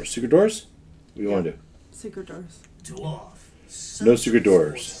secret doors. Secret doors? What do you want to do? Secret doors. Dwarf. No secret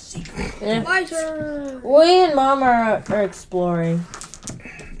doors. Secret. Yeah. My turn. We and Mom are exploring.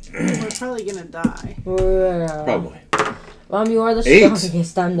 We're probably going to die. Probably. Mom, you are the 8.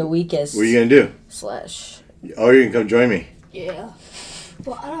 strongest. I'm the weakest. What are you going to do? Slash. Oh, you can come join me. Yeah.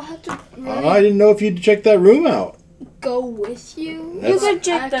 Well, I don't have to I didn't know if you'd check that room out. go with you. You can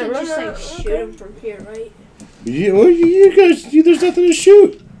check I that can room just out. shoot him from here, right? You guys, there's nothing to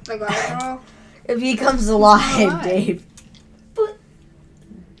shoot. I got it wrong. If he comes alive, alive. Dave.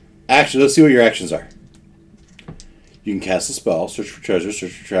 Actually, let's see what your actions are. You can cast a spell, search for treasure,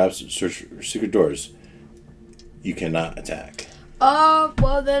 search for traps, search for secret doors. You cannot attack.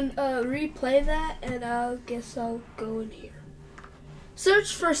 Well then, replay that, and I guess I'll go in here.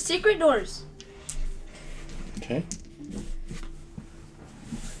 Search for secret doors. Okay.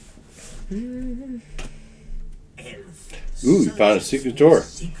 Elf. Ooh, you found a secret door.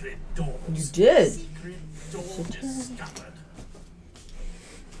 Secret doors. You did. Secret door discovered.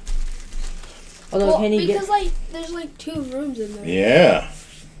 Although, Well, can he because get? there's 2 rooms in there. Yeah.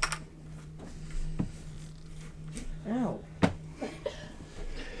 Ow.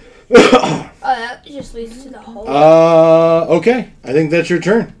 Oh, that just leads to the hole. Okay. I think that's your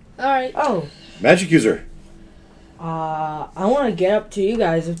turn. All right. Oh. Magic user. I want to get up to you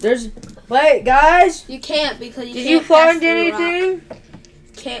guys. If there's, wait, guys. You can't because you Did can't you pass find through a rock. anything?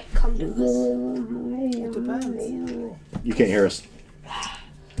 Can't come to us. It depends. You can't hear us.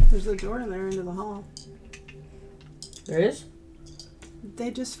 There's a door there into the hall. There is. They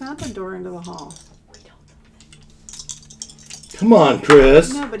just found a door into the hall. Come on,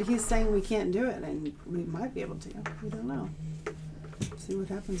 Kris. No, but he's saying we can't do it, and we might be able to. We don't know. See what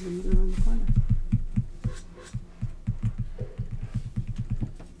happens when you go around the corner.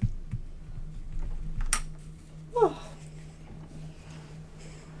 Oh.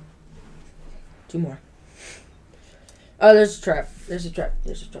 2 more. Oh, there's a trap. There's a trap.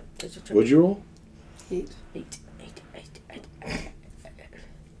 There's a trap. There's a trap. What'd you roll? 8. 8.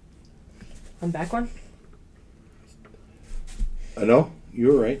 I'm back one. I know. You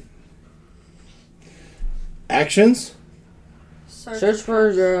were right. Actions? Search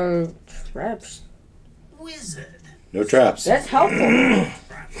for the traps. Wizard. No traps. That's helpful.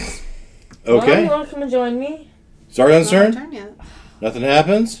 Okay. You want to come and join me? Sargon's Not my turn? turn yet. Nothing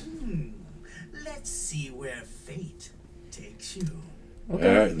happens? Let's see where fate takes you. Okay.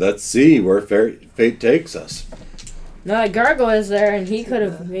 Alright, let's see where fate takes us. No, Gargoyle is there, and he could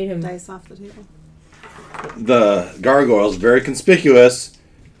have made him. Dice off the table. The gargoyle's very conspicuous.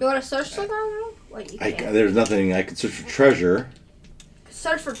 You want to search the gargoyle? Like you can. There's nothing I can search for treasure.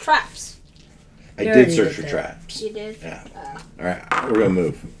 Search for traps. I You did already search did for that. traps. You did. Yeah. Alright, we're gonna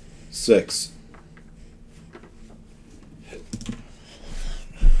move. 6.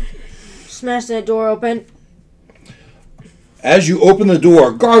 Smash that door open. As you open the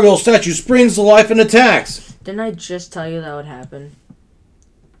door, gargoyle statue springs to life and attacks. Didn't I just tell you that would happen?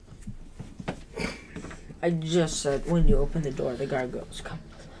 I just said when you open the door, the gargoyles come.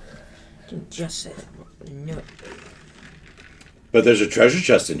 Didn't just say that. I knew it. But there's a treasure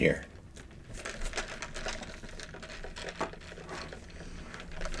chest in here.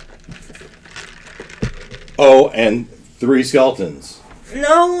 Oh, and 3 skeletons.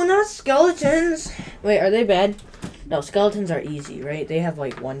 No, not skeletons. Wait, are they bad? No, skeletons are easy, right? They have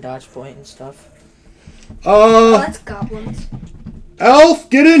like 1 dodge point and stuff. Oh, that's goblins. Elf,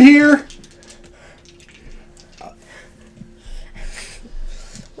 get in here!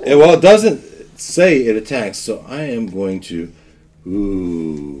 Well, it doesn't say it attacks, so I am going to...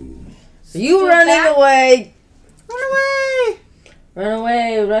 Ooh. You Do running that. away! Run away! Run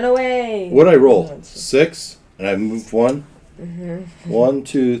away! Run away! What'd I roll? 6? And I moved 1? Mm-hmm. 1,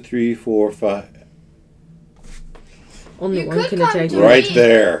 2, 3, 4, 5. Only You one could can come attack to you. Right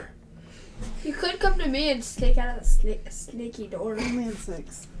there. You could come to me and sneak out of the snaky door. Only had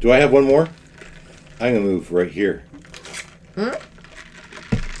 6. Do I have one more? I'm going to move right here. Hmm?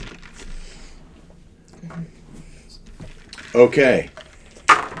 Okay.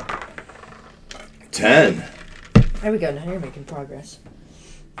 10. There we go. Now you're making progress.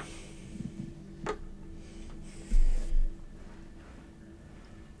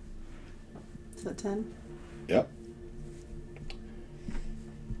 Is that 10? Yep.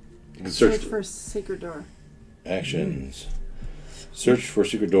 You can Search search for secret door. actions. Search for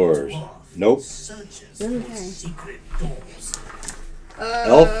secret doors. Nope. Searches Okay. for secret doors.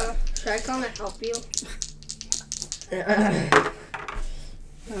 Elf? Should I come and help you?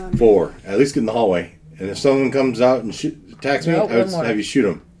 4. At least get in the hallway. And if someone comes out and attacks me, Nope, I would one more. have you shoot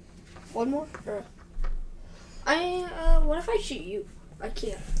him. One more? What if I shoot you? I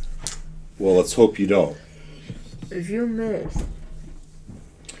can't. Well, let's hope you don't. If you miss.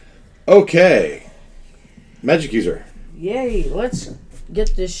 Okay. Magic user. Yay, let's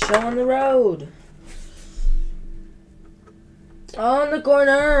get this show on the road. On the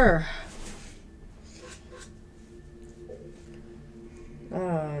corner.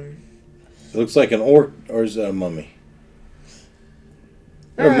 It looks like an orc, or is that a mummy?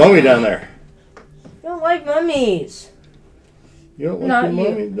 There's a mummy down there. I don't like mummies. You don't like Not your you.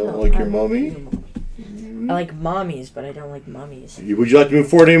 mummy? Don't No, like I your mummy? I like mommies, but I don't like mummies. Would you like to move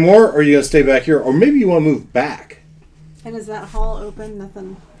forward anymore, or are you going to stay back here? Or maybe you want to move back. And is that hall open?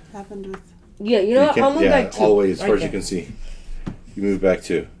 Nothing happened with... Yeah, you know what? I'll move back too. all the way as far Right as you there. can see. You move back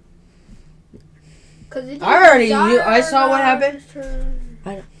too. I already knew. I saw what happened.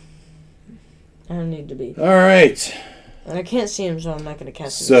 I don't need to be. All right. And I can't see him, so I'm not going to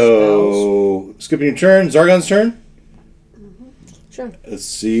cast any spells. So, skipping your turn, Zargon's turn. Sure. Let's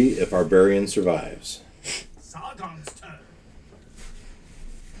see if our Barbarian survives. Sargon's turn.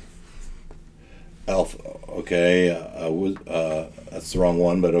 Elf. Okay. That's the wrong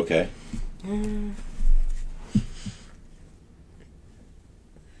one, but okay.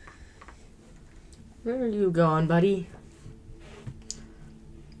 Where are you going, buddy?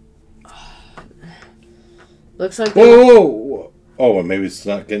 Looks like Whoa, whoa, whoa. Oh, well, maybe it's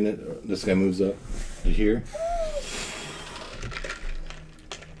not getting it. This guy moves up to here.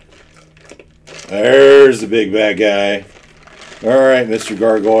 There's the big bad guy. All right, Mr.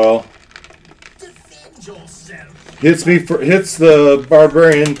 Gargoyle. Defend yourself. Hits the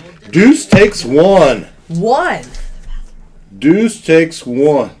Barbarian. Deuce takes 1. one. deuce takes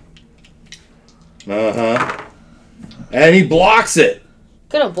 1. And he blocks it.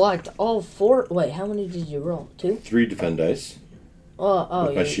 Could have blocked all 4. Wait, how many did you roll? 2? 3 defend dice. Oh,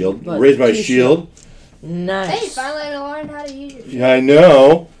 With my yeah, shield. but Raise my 2 shield. Nice. Hey, finally I learned how to use it. Yeah, I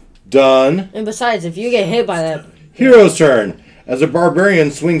know. Done. And besides, if you get hit by that, Hero's turn. As a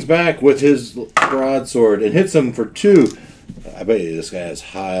barbarian swings back with his broadsword and hits him for 2. I bet you this guy has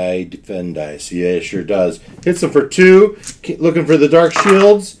high defend dice. Yeah, it sure does. Hits him for 2. Looking for the dark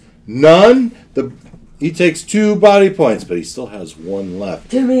shields. None. He takes 2 body points, but he still has 1 left.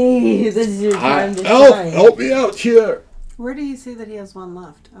 Jimmy, this is your time to Elf, shine. help me out here. Where do you see that he has 1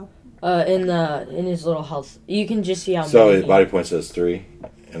 left? Oh, In his little health, you can just see how So many. his body point says 3,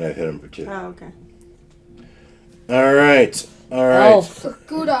 and I hit him for 2. oh okay. All right. Elf.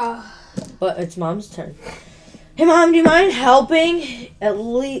 Gouda. But it's Mom's turn. Hey, Mom, do you mind helping? At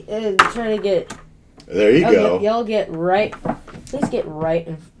least trying to get. There you go. Y'all get right. Please get right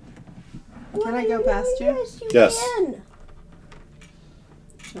in. Can I go past you? Yes. Can.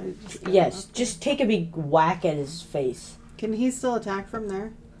 Should I just go Yes, up? just take a big whack at his face. Can he still attack from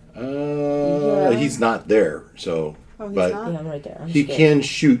there? Yeah. He's not there, so Oh, he's But- not? Yeah, I'm right there. I'm he scared. can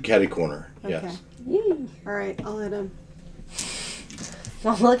shoot catty corner. Okay. Yes. Yay. Alright, I'll hit him.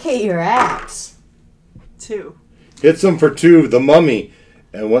 Mom, look at your axe. 2. Hits him for 2. The mummy,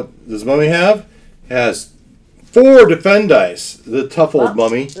 and what does mummy have? Has 4 defend dice. The tough old Well,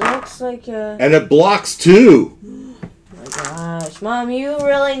 mummy, It looks like and it blocks 2. oh my gosh, Mom, you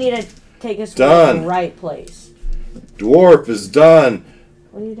really need to take us to Done. the right place. Dwarf is done.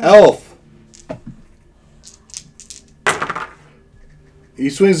 What are you doing? Elf. He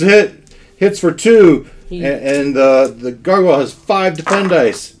swings a hits for 2, and the gargoyle has 5 defend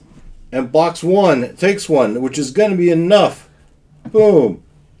dice, and blocks 1, takes 1, which is going to be enough. Boom,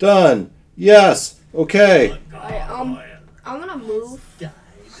 done. Yes, okay. I'm gonna move.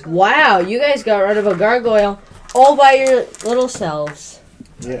 Wow, you guys got rid of a gargoyle all by your little selves.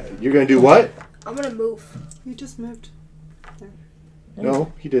 Yeah, you're going to do what? I'm gonna move. You just moved.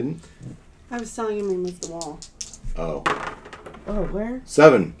 No, he didn't. I was telling him he moved the wall. Oh, Oh, where?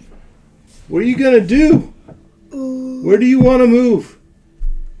 7. What are you going to do? Where do you want to move?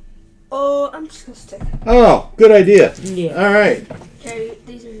 Oh, I'm just gonna stick. Oh, good idea. Yeah. All right. Okay,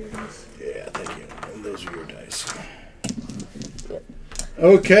 these are your dice. Yeah, thank you. And those are your dice.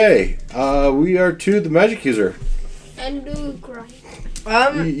 Okay, we are to the magic user. And do grind.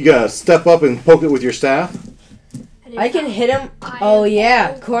 You gotta step up and poke it with your staff. I can hit him. Oh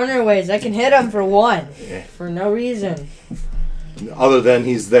yeah, corner ways. I can hit him for 1 Yeah. for no reason. Other than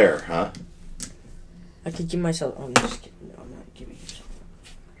he's there, huh? I could give myself. Oh, I'm just kidding. No, I'm not giving myself.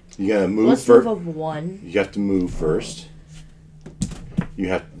 You gotta move Let's move first. up 1. You have to move first. You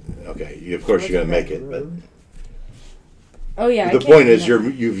have. Okay, of course you gotta make it, but Oh yeah. I the can't point do is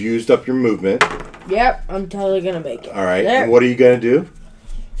that. you've used up your movement. Yep, I'm totally gonna make it. All right. There. And what are you gonna do?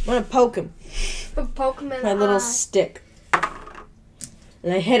 I'm gonna poke him. But Pokemon. My little stick.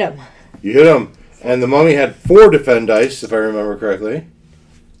 And I hit him. You hit him, and the mummy had 4 defend dice, if I remember correctly,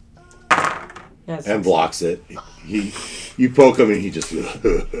 That's and blocks it. You poke him, and he just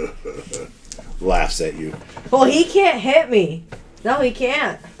laughs at you. Well, he can't hit me. No, he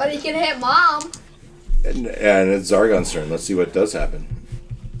can't. But he can hit Mom. And it's Zargon's turn. Let's see what does happen.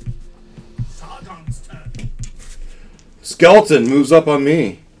 Sargon's turn. Skeleton moves up on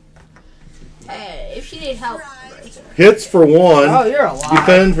me. Hey, if you need help. Hits for 1. Oh, you're alive.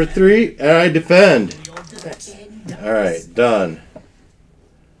 Defend for 3, and I defend. All right, done.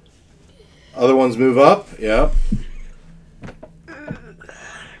 Other ones move up. Yep.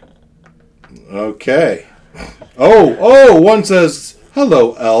 Okay. Oh, one says,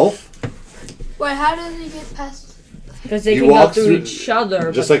 "Hello, elf." Wait, how does he get past? Because they You can go walk through through- each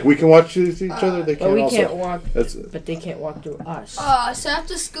other. Just like we can watch through each other, they but can we also. can't walk. That's, But they can't walk through us. So I have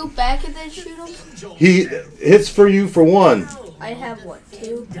to scoot back and then shoot him? he hits for you for 1. I have what,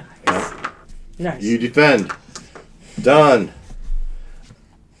 2? Nice. You defend. Done.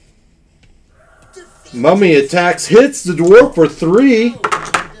 Mummy attacks, hits the dwarf for 3.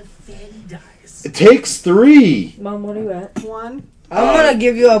 It takes 3. Mom, what are you at? 1. I'm gonna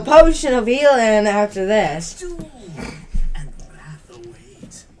give you a potion of healing after this. And wrath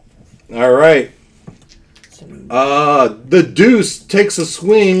awaits. All right. The deuce takes a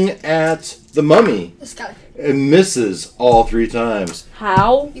swing at the mummy The skeleton. and misses all 3 times.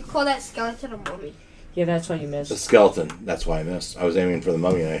 How? You call that skeleton a mummy? Yeah, that's why you The missed. skeleton. That's why I missed. I was aiming for the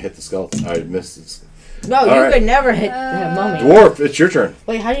mummy and I hit the skeleton. I missed it. No, All you right. could never hit a mummy. Dwarf, it's your turn.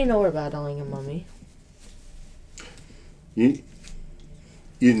 Wait, how do you know we're battling a mummy?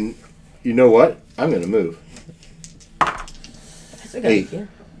 You know what? I'm gonna move. I got 8. you.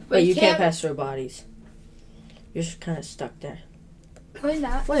 Wait, you can't pass through bodies. You're just kind of stuck there. Why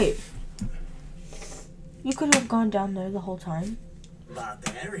not? Wait. You could have gone down there the whole time.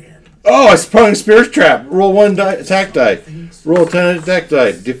 Barbarian. Oh, I sprung Spirit Trap. Roll 1 attack die. Roll 10 attack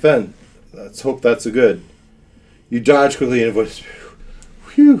die. Defend. Let's hope that's a good. You dodge quickly and avoid.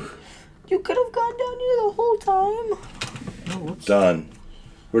 Whew. You could have gone down here the whole time. Oh, Done.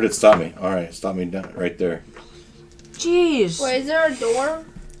 Where did it stop me? All right, stop me down right there. jeez. Wait, is there a door?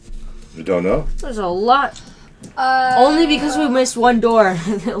 You don't know? There's a lot. Only because we missed one door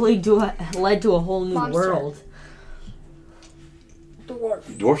that led to a whole new Mom's world. Dwarf.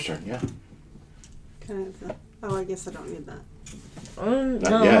 Dwarf's turn, yeah. Can I have oh, I guess I don't need that. Not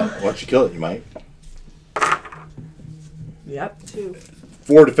No. yet. Once you kill it, you might. Yep. 2.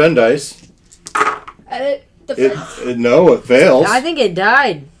 4 defend dice. Edit. Defense. No, it fails. I think it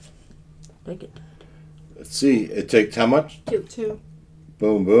died. Let's see. It takes how much? 2.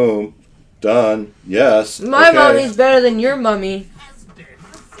 Boom, boom. Done. Yes. My okay. mummy's better than your mummy.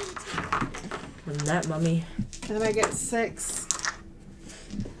 And that mummy. And I get 6.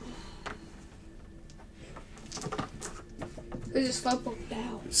 There's a slowpoke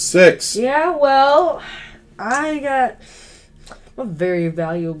now. 6. Yeah, well, I'm a very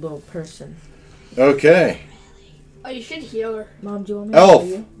valuable person. Okay. Oh, you should heal her. Mom, do you want me Elf. to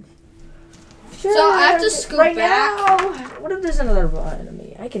heal you? Sure. So I have to scoot right back? now. What if there's another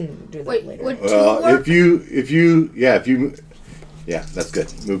enemy? I can do that Wait, later. would Well, 2 work? yeah, that's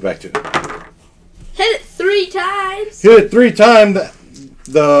good. Move back to it. Hit it 3 times. Hit it 3 times.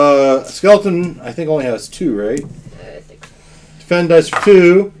 The skeleton, I think, only has 2, right? I think so. Defend dice for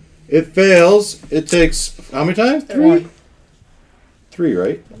 2. It fails. It takes how many times? 3? One. 3,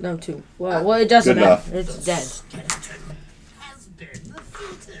 right? No, 2. Well, it doesn't Good enough. matter. It's dead. Skeleton has been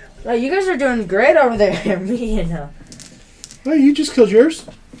defeated. Oh, you guys are doing great over there. Me and Oh, you just killed yours.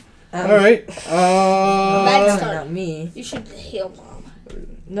 All right. That's not me. You should heal Mom.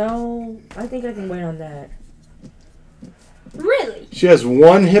 No, I think I can wait on that. Really? She has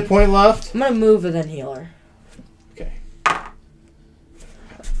 1 hit point left. I'm gonna move and then heal her. Okay.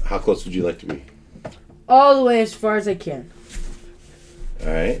 How close would you like to be? All the way as far as I can.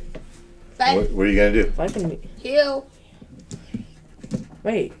 All right. But What are you gonna do? If I can. heal.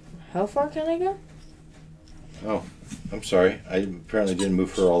 Wait, how far can I go? Oh, I'm sorry. I apparently didn't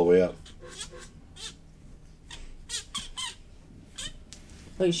move her all the way up.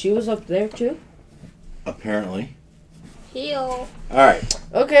 Wait, she was up there too? Apparently. Heal. All right.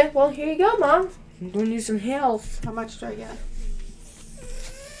 Okay, well, here you go, Mom. I'm gonna need some health. How much do I get?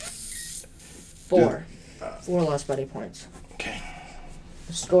 4. 4 lost body points. Okay.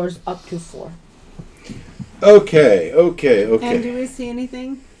 The score's up to 4. Okay. And do we see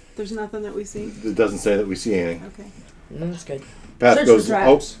anything? There's nothing that we see? It doesn't say that we see anything. Okay. No, that's good. Path Search goes. for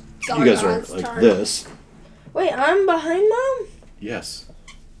traps. Oh, you guys are Zargon's like turn. this. Wait, I'm behind Mom? Yes.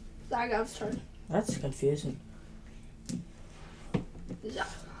 Zargon's turn. That's confusing.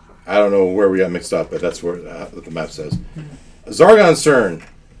 I don't know where we got mixed up, but that's what the map says. Zargon's turn.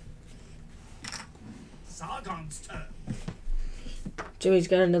 Sargon's turn. Jimmy's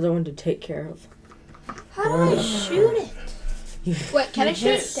got another one to take care of. How do I shoot it? Wait, can I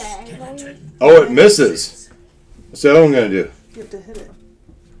shoot it diagonally? Oh, it misses. What's the other one gonna do? You have to hit it.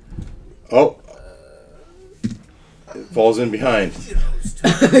 Oh. It falls in behind.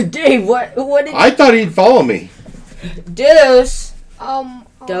 Dave, what did I thought he'd follow me. Dose?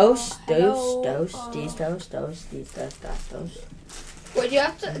 Dose. Wait, you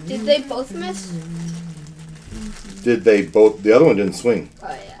have to. Did they both miss? Did they both? The other one didn't swing. Oh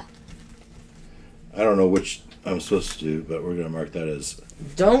yeah. I don't know which I'm supposed to do, but we're gonna mark that as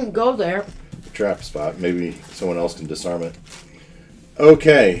Don't go there. trap spot. Maybe someone else can disarm it.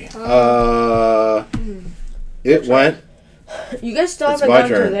 Okay. It went. You guys still It's haven't my gone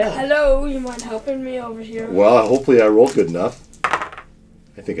turn. through there. Hello, you mind helping me over here? Well, hopefully I rolled good enough.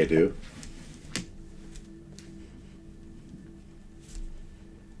 I think I do.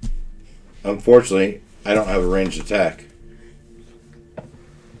 Unfortunately, I don't have a ranged attack.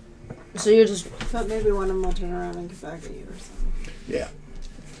 So you're just. Thought maybe one of them will turn around and get back at you or something. Yeah.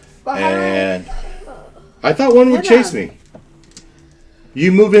 Behind. And I thought one would Hit chase him. me.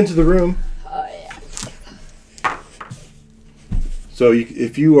 You move into the room. Oh yeah. So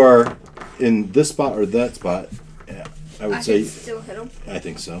if you are in this spot or that spot, yeah, I would I say can still hit him. I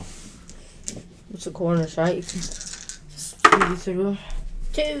think so. What's the corner shot? You can speed you through.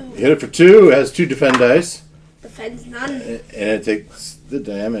 2. Hit it for 2. It has 2 defend dice, Defends none. and it takes the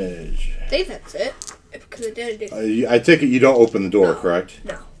damage. I think that's it. Because it didn't do. I take it you don't open the door, No. correct?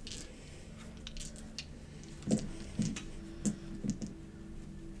 No.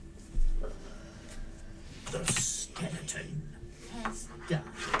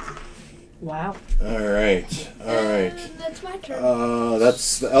 Wow. All right. That's my turn.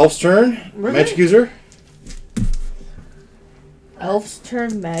 That's the elf's turn. Really? Magic user. Elf's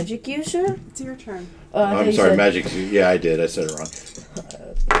turn, magic user? It's your turn. I thought I'm you sorry, said magic. Yeah, I did. I said it wrong.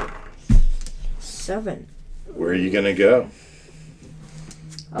 7. Where are you gonna go?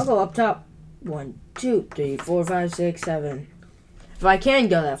 I'll go up top. 1, 2, 3, 4, 5, 6, 7. If I can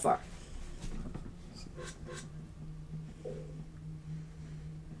go that far.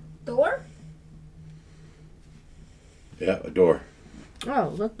 Door? Yeah, a door.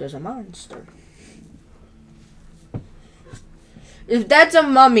 Oh, look, there's a monster. If that's a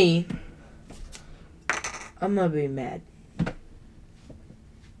mummy, I'm gonna be mad.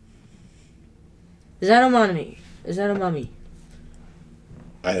 Is that a mummy? Is that a mummy?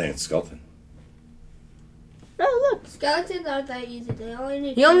 I think it's skeleton. Oh, look. Skeletons aren't that easy. They only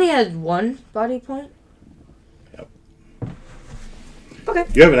need. He only has 1 body point. Yep. Okay.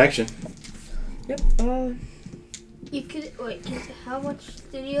 You have an action. Yep. You could wait. How much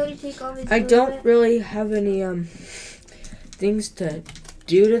did you already take off his? I don't really have any things to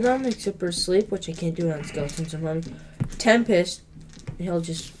do to them except for sleep, which I can't do on skeletons and mummy. Tempest, he'll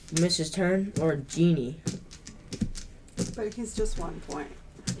just miss his turn, or genie. But he's just 1 point.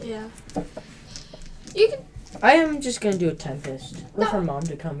 Yeah. You can. I am just gonna do a tempest. Wait for mom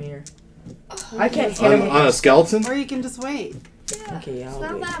to come here. I can't hit On, him. on a skeleton. Or you can just wait. Yeah. Okay, yeah, It's I'll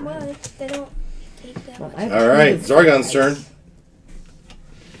not wait that for much. They don't take that Well, much. I have All right, 2 Zargon's turn.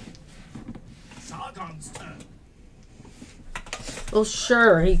 Sargon's turn. Well,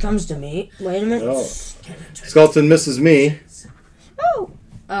 sure, he comes to me. Wait a minute. Oh, skeleton misses me. Oh.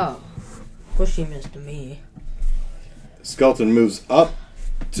 Oh. Wish he missed me. Skeleton moves up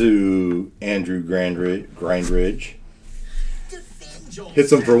to Andrew Grindridge. Defend yourself.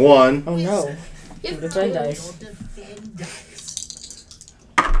 Hits him for 1. Oh no. Yep. Defend dice. Defend dice.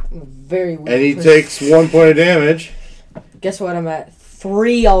 Very weak. And he Chris. takes 1 point of damage. Guess what? I'm at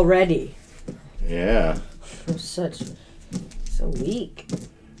 3 already. Yeah. I'm so weak.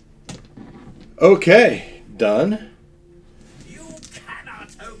 Okay, done. You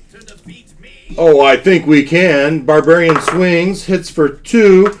cannot hope to defeat me. Oh, I think we can. Barbarian swings, hits for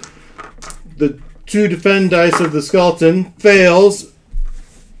 2. The 2 defend dice of the skeleton fails.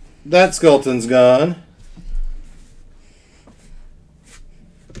 That skeleton's gone.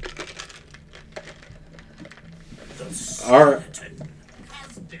 Our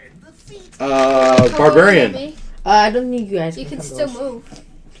Has been defeated. barbarian. Me. I don't think you guys You can can come still to us. move.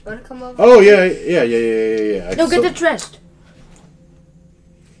 Wanna come over? Oh yeah. I No, get so- the chest.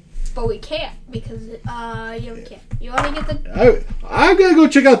 But we can't because yeah, we can't. You wanna get the I'm gonna go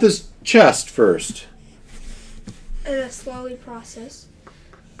check out this chest first. slowly process.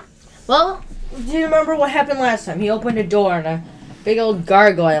 Well, do you remember what happened last time? He opened a door and a big old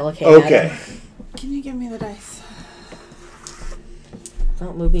gargoyle came at Okay. him. Can you give me the dice?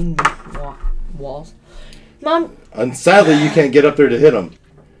 Not moving walls. Mom, And sadly, you can't get up there to hit him.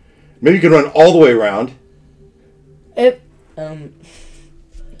 Maybe you can run all the way around.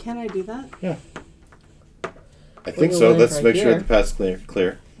 Can I do that? I think Well, so. you'll Let's land make right sure here. the path's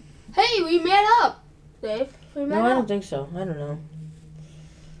clear. Hey, we met up, Dave. We met no, I up. don't think so. I don't know.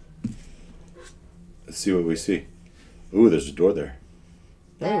 Let's see what we see. Ooh, there's a door there.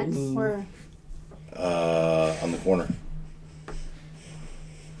 That's Or On the corner.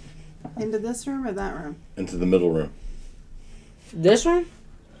 into this room or that room? Into the middle room. This one?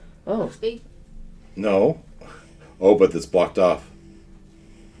 Oh, big. No. Oh, but it's blocked off.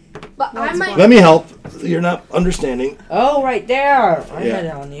 But I That's might. Let me help. You're not understanding. oh, right there. I Yeah. had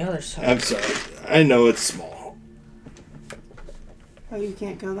it on the other side. I'm sorry. I know it's small. Oh, you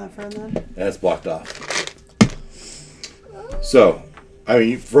can't go that far then? And it's blocked off. So, I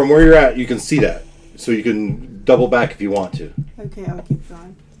mean, from where you're at, you can see that. So you can double back if you want to. Okay, I'll keep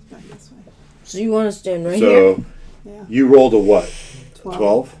going. Back this way. So you want to stand right here? So, Yeah. you rolled a what? 12.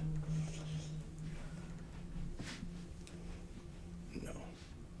 12? No.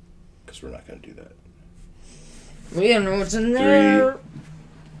 Because we're not going to do that. We don't know what's in there.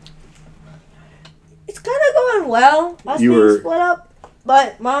 It's kind of going well. Us You being were- split up.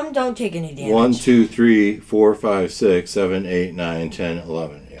 But, Mom, don't take any damage. 1, 2, 3, 4, 5, 6, 7, 8, 9, 10,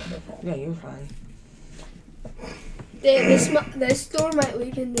 11. Yeah, no problem. Yeah, you're fine. Dave, this door might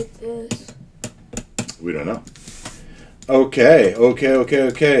lead into this. We don't know. Okay. That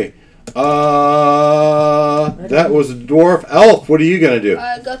was a dwarf elf. What are you going to do?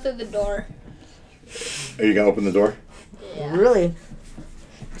 Go through the door. Are you going to open the door? Yeah. Really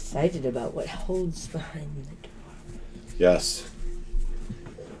excited about what holds behind the door. Yes.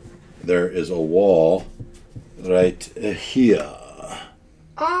 There is a wall right here.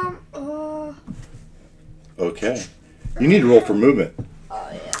 Okay. You need to roll for movement. Oh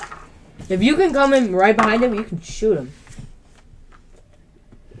yeah. If you can come in right behind him, you can shoot him.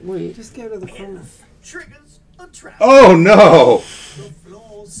 Wait. Just go to the corner. Triggers a trap. Oh no! The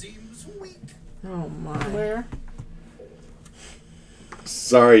floor seems weak. Oh my. Where?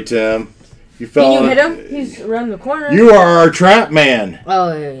 Sorry, Tim. You fell. Can you hit him? He's around the corner. You are our trap man.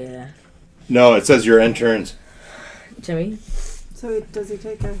 Oh yeah. No, it says your interns. Timmy. So does he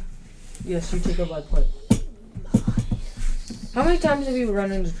take a... Yes, you take a blood plate. How many times have you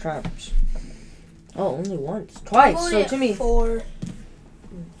run into traps? Oh, only once. Twice. Only So at Timmy. 4.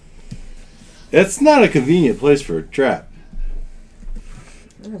 It's not a convenient place for a trap.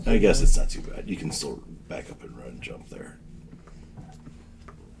 I guess it's not too bad. You can still back up and run and jump there.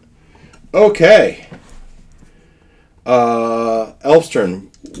 Okay. Elf's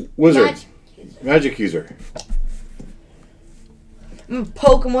turn. Wizard. Magic user. I'm gonna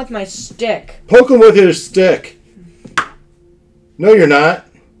poke him with my stick. Poke him with your stick. No, you're not.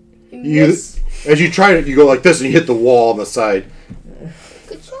 Miss. As you try it, you go like this and you hit the wall on the side.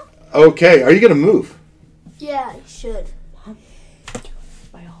 Good shot. Okay, are you going to move? Yeah, I should.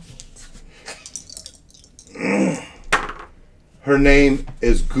 By all means. Her name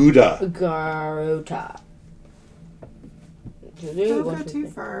is Gouda. Garuta. Don't go too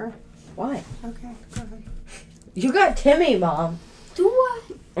far. Why? Okay, go ahead. You got Timmy, Mom. Do I?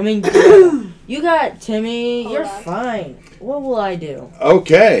 I mean, you got Timmy. Hold You're on. fine. What will I do?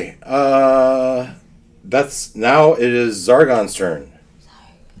 Okay, that's now it is Zargon's turn.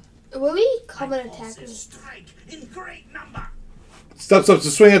 Will he come and attack me? Strike in great number. Steps up to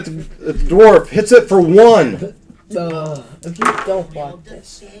swing at the dwarf, hits it for 1, If you don't Will want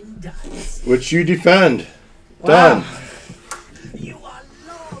this. defend us. which you defend. Wow. Done. You are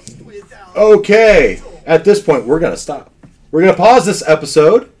lost without. Okay, at this point, we're going to stop. We're going to pause this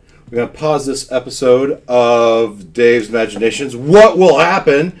episode. We're going to pause this episode of Dave's Imaginations. What will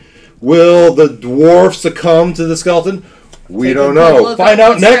happen? Will the dwarf succumb to the skeleton? We Take a don't good know. look Find at out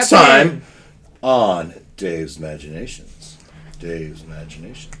what's next happening. time on Dave's Imaginations. Dave's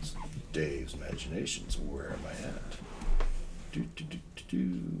Imaginations. Dave's Imaginations. Where am I at?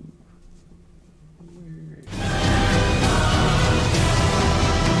 Where